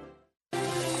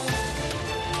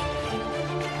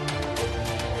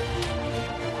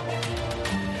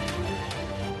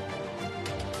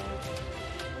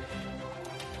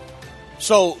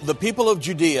 So the people of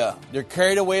Judea, they're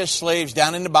carried away as slaves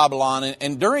down into Babylon.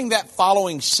 And during that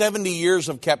following 70 years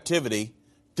of captivity,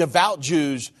 devout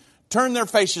Jews turned their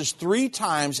faces 3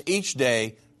 times each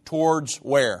day towards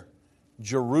where?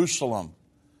 Jerusalem.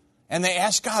 And they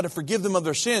asked God to forgive them of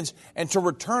their sins and to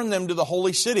return them to the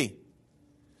holy city.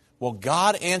 Well,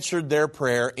 God answered their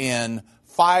prayer in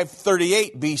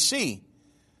 538 BC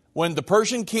when the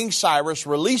Persian king Cyrus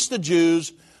released the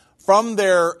Jews from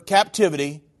their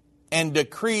captivity and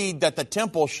decreed that the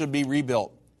temple should be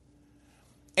rebuilt.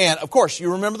 And, of course,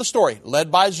 you remember the story. Led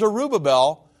by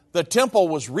Zerubbabel, the temple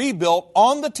was rebuilt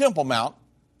on the Temple Mount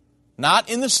Not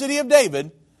in the city of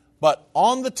David, but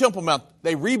on the Temple Mount.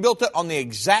 They rebuilt it on the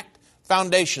exact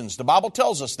foundations. The Bible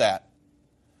tells us that.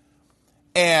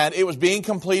 And it was being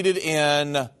completed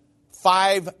in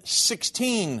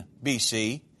 516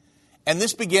 BC. And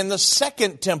this began the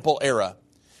Second Temple era.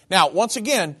 Now, once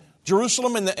again,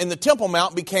 Jerusalem and the Temple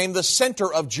Mount became the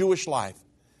center of Jewish life.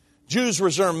 Jews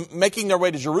resumed making their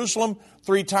way to Jerusalem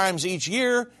 3 times each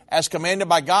year, as commanded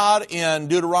by God in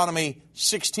Deuteronomy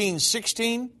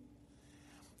 16:16.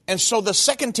 And so the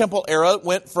Second Temple era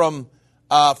went from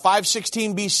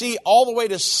 516 BC all the way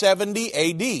to 70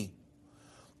 AD.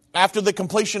 After the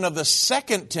completion of the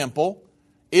Second Temple,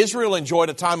 Israel enjoyed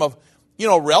a time of,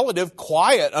 relative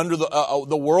quiet under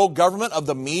the world government of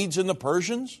the Medes and the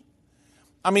Persians.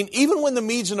 I mean, even when the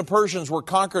Medes and the Persians were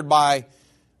conquered by,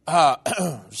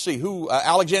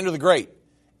 Alexander the Great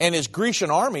and his Grecian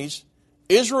armies,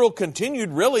 Israel continued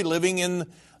really living in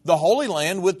the Holy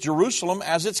Land with Jerusalem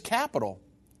as its capital.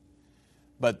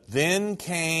 But then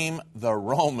came the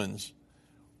Romans.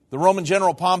 The Roman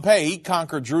general Pompey, he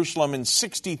conquered Jerusalem in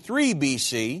 63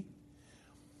 BC,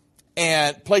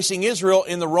 and placing Israel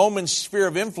in the Roman sphere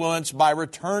of influence by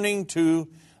returning to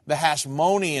the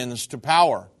Hasmoneans to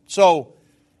power. So,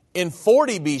 in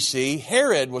 40 BC,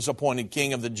 Herod was appointed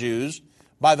king of the Jews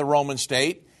by the Roman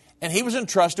state, and he was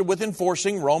entrusted with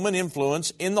enforcing Roman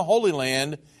influence in the Holy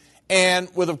Land and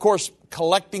with, of course,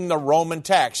 collecting the Roman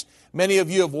tax. Many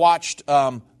of you have watched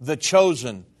The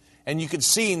Chosen, and you could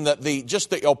see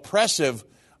the oppressive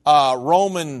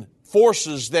Roman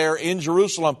forces there in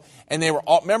Jerusalem. And they were,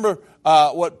 remember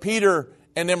what Peter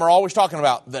and them are always talking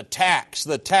about, the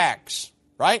tax,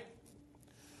 right?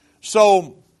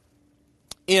 So,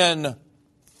 in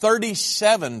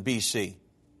 37 BC,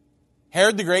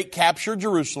 Herod the Great captured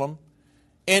Jerusalem,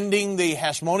 ending the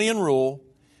Hasmonean rule.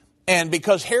 And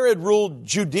because Herod ruled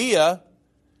Judea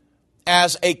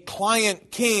as a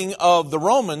client king of the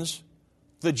Romans,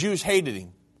 the Jews hated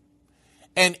him.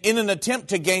 And in an attempt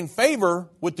to gain favor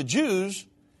with the Jews,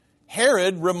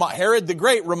 Herod the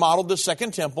Great remodeled the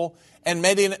Second Temple and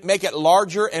make it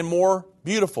larger and more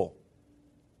beautiful.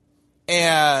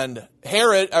 And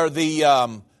Herod, or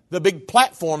the big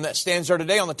platform that stands there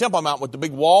today on the Temple Mount with the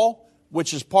big wall,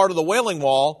 which is part of the Wailing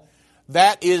Wall,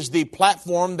 that is the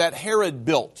platform that Herod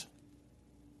built.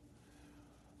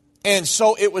 And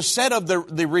so it was said of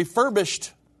the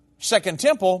refurbished Second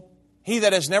Temple, he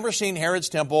that has never seen Herod's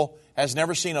temple has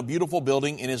never seen a beautiful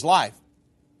building in his life.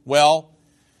 Well,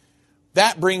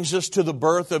 that brings us to the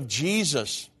birth of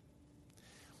Jesus.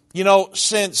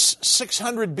 Since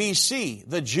 600 BC,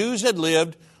 the Jews had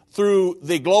lived through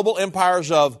the global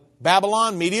empires of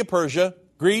Babylon, Media, Persia,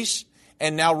 Greece,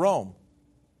 and now Rome.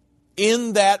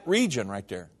 In that region right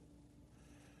there.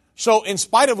 So in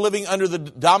spite of living under the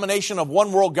domination of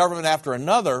one world government after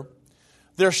another,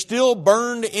 there still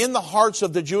burned in the hearts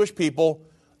of the Jewish people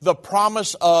the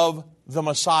promise of the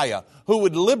Messiah, who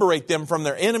would liberate them from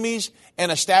their enemies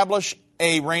and establish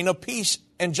a reign of peace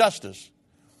and justice.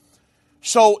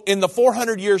 So in the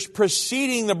 400 years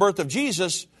preceding the birth of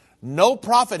Jesus, no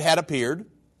prophet had appeared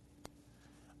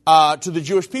to the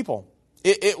Jewish people.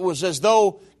 It was as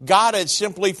though God had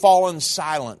simply fallen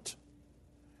silent.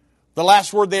 The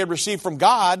last word they had received from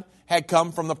God had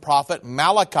come from the prophet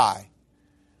Malachi.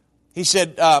 He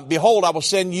said, "Behold, I will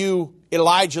send you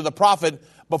Elijah the prophet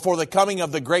before the coming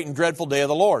of the great and dreadful day of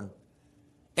the Lord.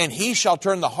 And he shall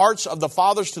turn the hearts of the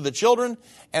fathers to the children,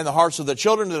 and the hearts of the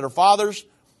children to their fathers,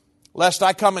 lest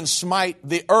I come and smite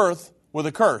the earth with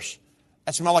a curse."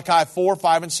 That's Malachi 4,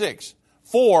 5, and 6.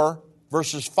 4,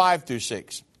 verses 5 through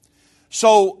 6.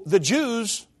 So the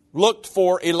Jews looked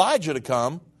for Elijah to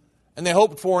come, and they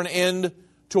hoped for an end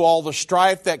to all the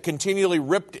strife that continually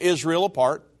ripped Israel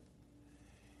apart.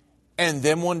 And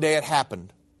then one day it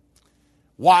happened.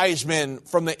 Wise men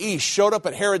from the east showed up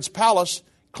at Herod's palace,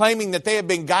 claiming that they had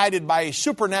been guided by a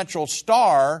supernatural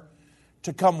star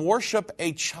to come worship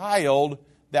a child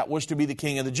that was to be the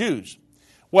king of the Jews.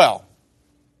 Well,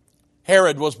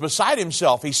 Herod was beside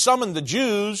himself. He summoned the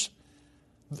Jews,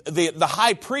 the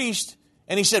high priest,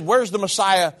 and he said, "Where's the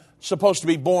Messiah supposed to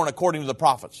be born according to the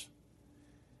prophets?"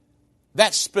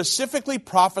 "That's specifically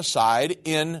prophesied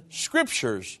in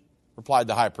Scriptures," replied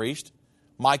the high priest.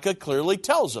 "Micah clearly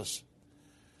tells us.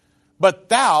 But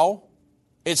thou,"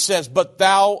 it says, "but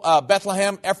thou,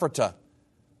 Bethlehem Ephratah,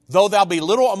 though thou be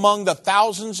little among the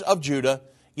thousands of Judah,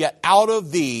 yet out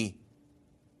of thee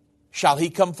shall he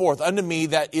come forth unto me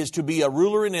that is to be a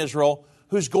ruler in Israel,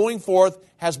 whose going forth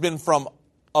has been from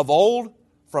of old,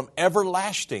 from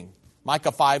everlasting."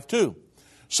 Micah 5:2.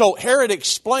 So Herod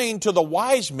explained to the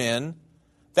wise men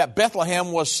that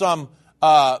Bethlehem was some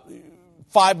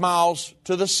 5 miles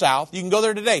to the south. You can go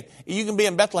there today. You can be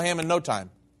in Bethlehem in no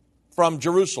time from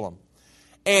Jerusalem.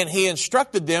 And he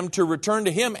instructed them to return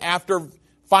to him after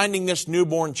finding this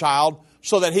newborn child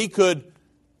so that he could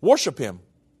worship him.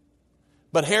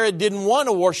 But Herod didn't want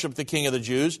to worship the King of the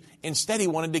Jews. Instead, he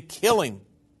wanted to kill him.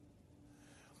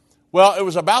 Well, it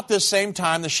was about this same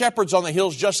time, the shepherds on the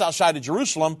hills just outside of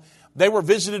Jerusalem, they were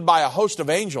visited by a host of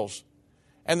angels.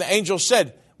 And the angels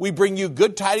said, "We bring you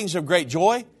good tidings of great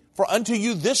joy, for unto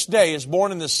you this day is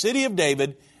born in the city of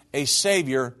David a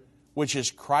Savior, which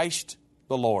is Christ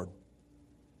the Lord."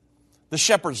 The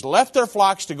shepherds left their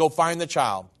flocks to go find the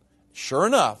child. Sure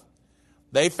enough,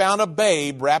 they found a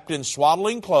babe wrapped in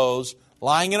swaddling clothes,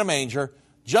 lying in a manger,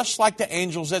 just like the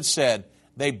angels had said.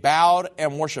 They bowed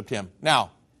and worshiped him.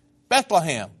 Now,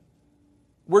 Bethlehem,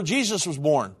 where Jesus was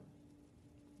born,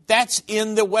 that's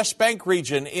in the West Bank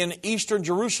region, in eastern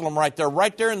Jerusalem right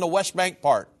there in the West Bank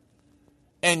part.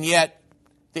 And yet,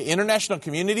 the international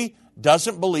community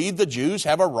doesn't believe the Jews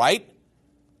have a right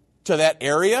to that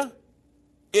area.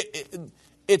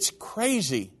 It's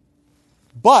crazy.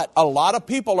 But a lot of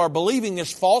people are believing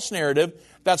this false narrative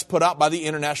that's put out by the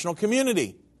international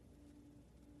community.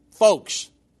 Folks,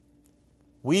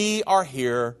 we are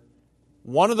here,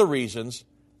 one of the reasons,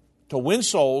 to win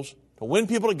souls, to win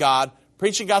people to God,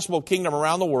 preach the gospel of kingdom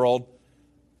around the world,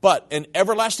 but an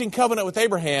everlasting covenant with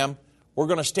Abraham, we're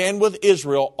going to stand with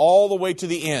Israel all the way to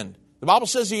the end. The Bible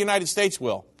says the United States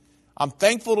will. I'm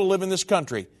thankful to live in this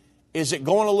country. Is it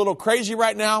going a little crazy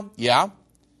right now? Yeah.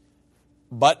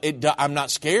 But I'm not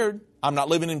scared. I'm not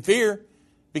living in fear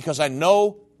because I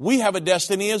know we have a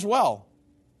destiny as well,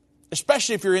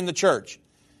 especially if you're in the church.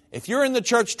 If you're in the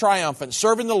church triumphant,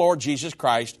 serving the Lord Jesus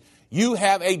Christ, you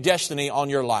have a destiny on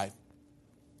your life.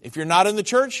 If you're not in the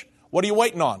church, what are you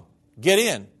waiting on? Get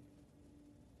in.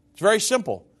 It's very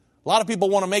simple. A lot of people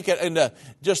want to make it into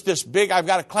just this big, I've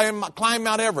got to climb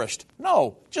Mount Everest.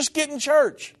 No, just get in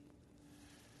church.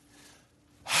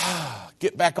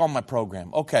 Get back on my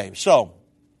program. Okay, so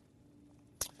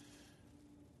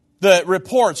the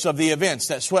reports of the events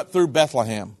that swept through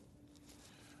Bethlehem,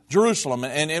 Jerusalem,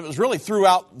 and it was really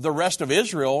throughout the rest of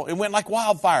Israel, it went like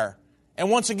wildfire. And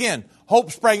once again,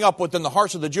 hope sprang up within the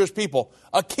hearts of the Jewish people.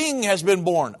 A king has been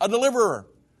born, a deliverer,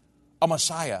 a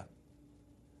Messiah.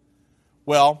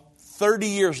 Well, 30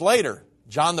 years later,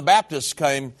 John the Baptist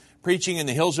came preaching in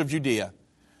the hills of Judea.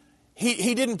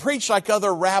 He didn't preach like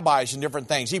other rabbis and different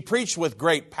things. He preached with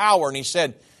great power, and he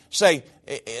said, saying,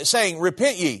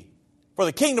 "Repent ye, for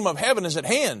the kingdom of heaven is at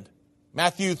hand."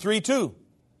 Matthew 3:2.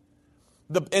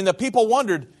 And the people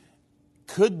wondered,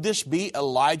 could this be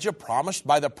Elijah promised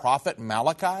by the prophet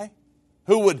Malachi,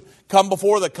 who would come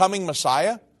before the coming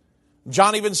Messiah?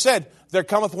 John even said, "There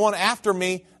cometh one after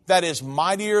me that is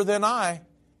mightier than I.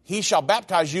 He shall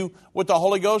baptize you with the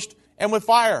Holy Ghost and with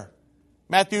fire."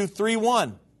 Matthew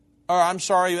 3:1.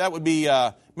 That would be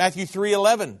Matthew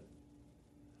 3:11.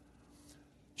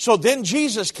 So then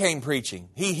Jesus came preaching.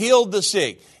 He healed the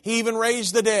sick. He even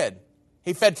raised the dead.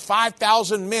 He fed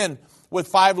 5,000 men with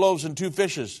 5 loaves and 2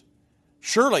 fishes.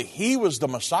 Surely he was the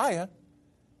Messiah.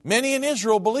 Many in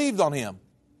Israel believed on him.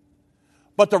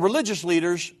 But the religious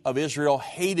leaders of Israel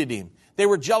hated him. They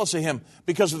were jealous of him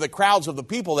because of the crowds of the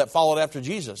people that followed after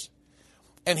Jesus.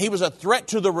 And he was a threat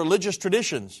to the religious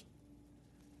traditions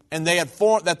and they had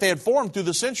formed through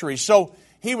the centuries. So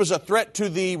he was a threat to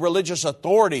the religious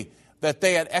authority that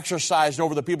they had exercised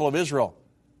over the people of Israel.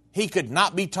 He could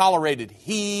not be tolerated.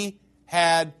 He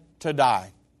had to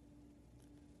die.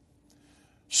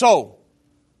 So,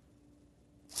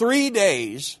 3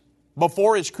 days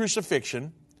before his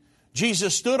crucifixion,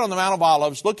 Jesus stood on the Mount of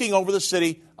Olives looking over the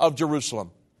city of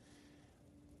Jerusalem.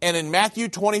 And in Matthew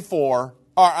 24,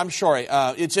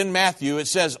 it's in Matthew, it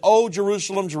says, "O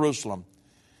Jerusalem, Jerusalem,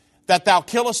 that thou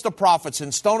killest the prophets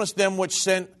and stonest them which are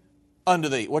sent unto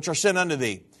thee.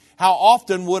 How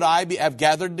often would I have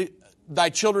gathered thy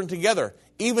children together,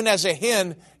 even as a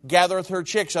hen gathereth her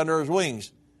chicks under her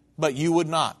wings, but you would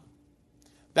not."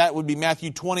 That would be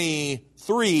Matthew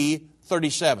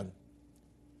 23:37.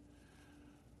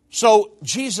 So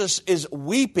Jesus is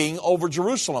weeping over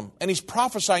Jerusalem, and he's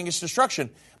prophesying its destruction.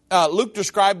 Luke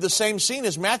described the same scene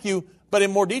as Matthew, but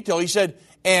in more detail. He said,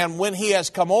 "And when he has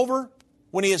come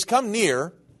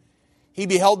near, he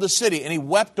beheld the city, and he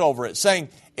wept over it, saying,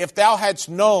 If thou hadst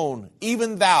known,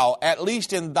 even thou, at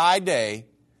least in thy day,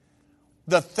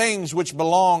 the things which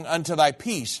belong unto thy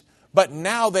peace, but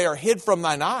now they are hid from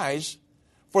thine eyes,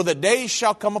 for the days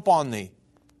shall come upon thee,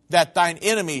 that thine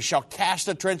enemies shall cast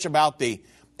a trench about thee,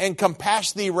 and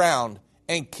compass thee round,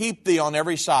 and keep thee on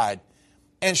every side,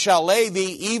 and shall lay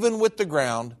thee even with the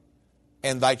ground,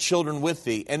 and thy children with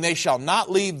thee, and they shall not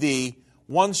leave thee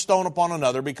one stone upon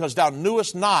another, because thou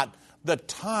knewest not the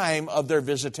time of their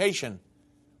visitation.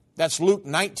 That's Luke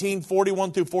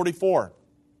 19:41 through 44.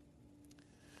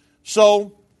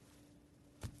 So,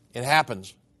 it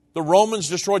happens. The Romans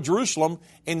destroyed Jerusalem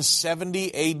in 70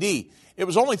 A.D. It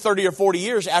was only 30 or 40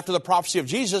 years after the prophecy of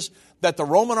Jesus that the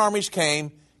Roman armies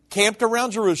came, camped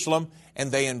around Jerusalem,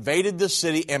 and they invaded the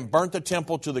city and burnt the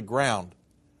temple to the ground.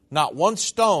 Not one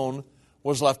stone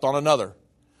was left on another.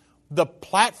 The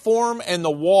platform and the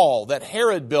wall that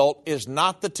Herod built is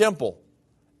not the temple.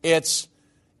 It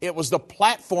was the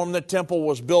platform the temple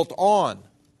was built on.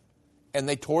 And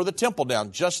they tore the temple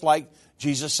down, just like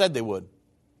Jesus said they would.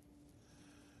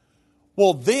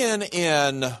 Well, then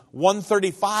in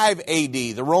 135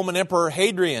 A.D., the Roman Emperor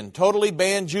Hadrian totally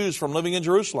banned Jews from living in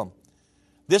Jerusalem.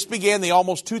 This began the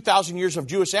almost 2,000 years of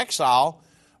Jewish exile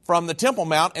from the Temple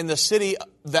Mount and the city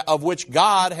of which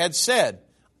God had said,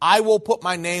 I will put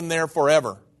my name there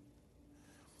forever.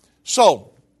 So,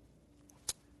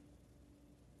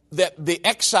 the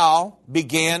exile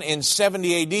began in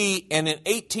 70 A.D., and in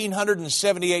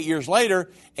 1878 years later,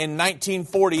 in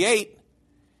 1948,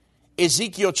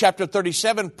 Ezekiel chapter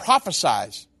 37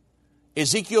 prophesies,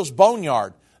 Ezekiel's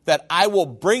boneyard, that I will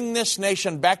bring this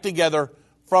nation back together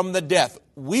from the death.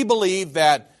 We believe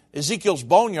that Ezekiel's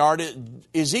boneyard,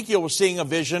 Ezekiel was seeing a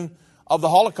vision of the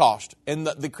Holocaust and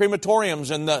the crematoriums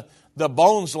and the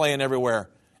bones laying everywhere.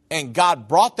 And God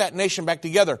brought that nation back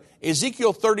together.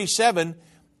 Ezekiel 37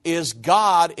 is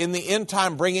God in the end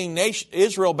time bringing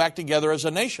Israel back together as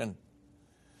a nation.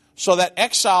 So that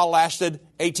exile lasted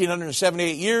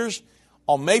 1,878 years.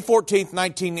 On May 14th,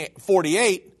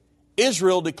 1948,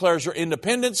 Israel declares her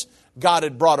independence. God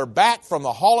had brought her back from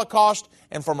the Holocaust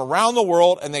and from around the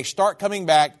world, and they start coming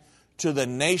back to the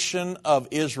nation of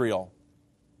Israel.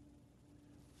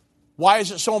 Why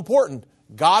is it so important?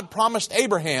 God promised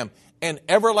Abraham an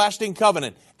everlasting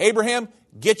covenant. Abraham,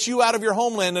 get you out of your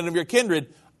homeland and of your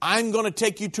kindred. I'm going to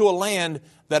take you to a land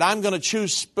that I'm going to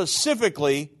choose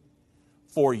specifically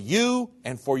for you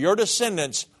and for your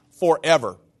descendants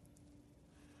forever.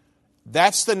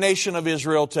 That's the nation of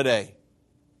Israel today.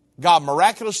 God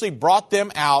miraculously brought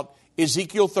them out.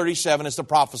 Ezekiel 37 is the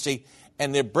prophecy,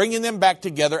 and they're bringing them back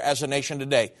together as a nation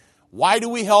today. Why do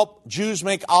we help Jews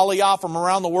make Aliyah from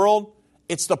around the world?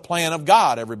 It's the plan of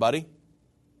God, everybody.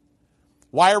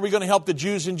 Why are we going to help the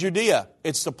Jews in Judea?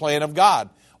 It's the plan of God.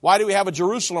 Why do we have a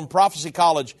Jerusalem Prophecy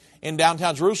College in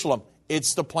downtown Jerusalem?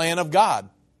 It's the plan of God.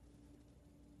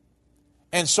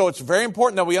 And so it's very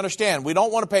important that we understand we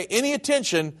don't want to pay any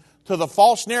attention to the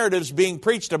false narratives being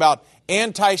preached about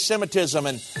anti-Semitism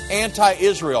and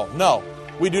anti-Israel. No,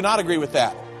 we do not agree with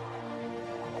that.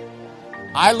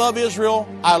 I love Israel.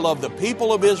 I love the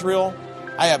people of Israel.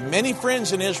 I have many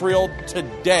friends in Israel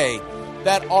today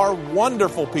that are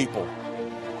wonderful people.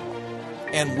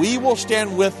 And we will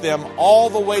stand with them all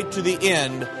the way to the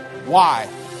end. Why?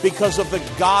 Because of the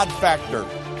God factor.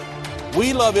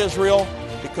 We love Israel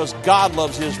because God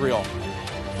loves Israel.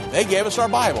 They gave us our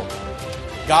Bible.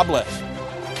 God bless.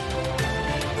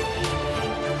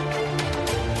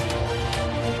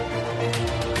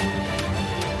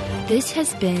 This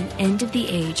has been End of the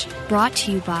Age, brought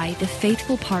to you by the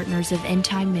faithful partners of End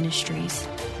Time Ministries.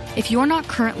 If you're not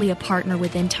currently a partner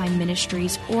with End Time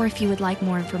Ministries, or if you would like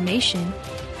more information,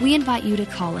 we invite you to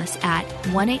call us at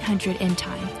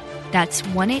 1-800-END-TIME. That's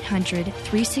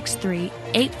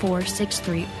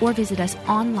 1-800-363-8463, or visit us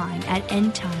online at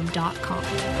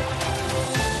endtime.com.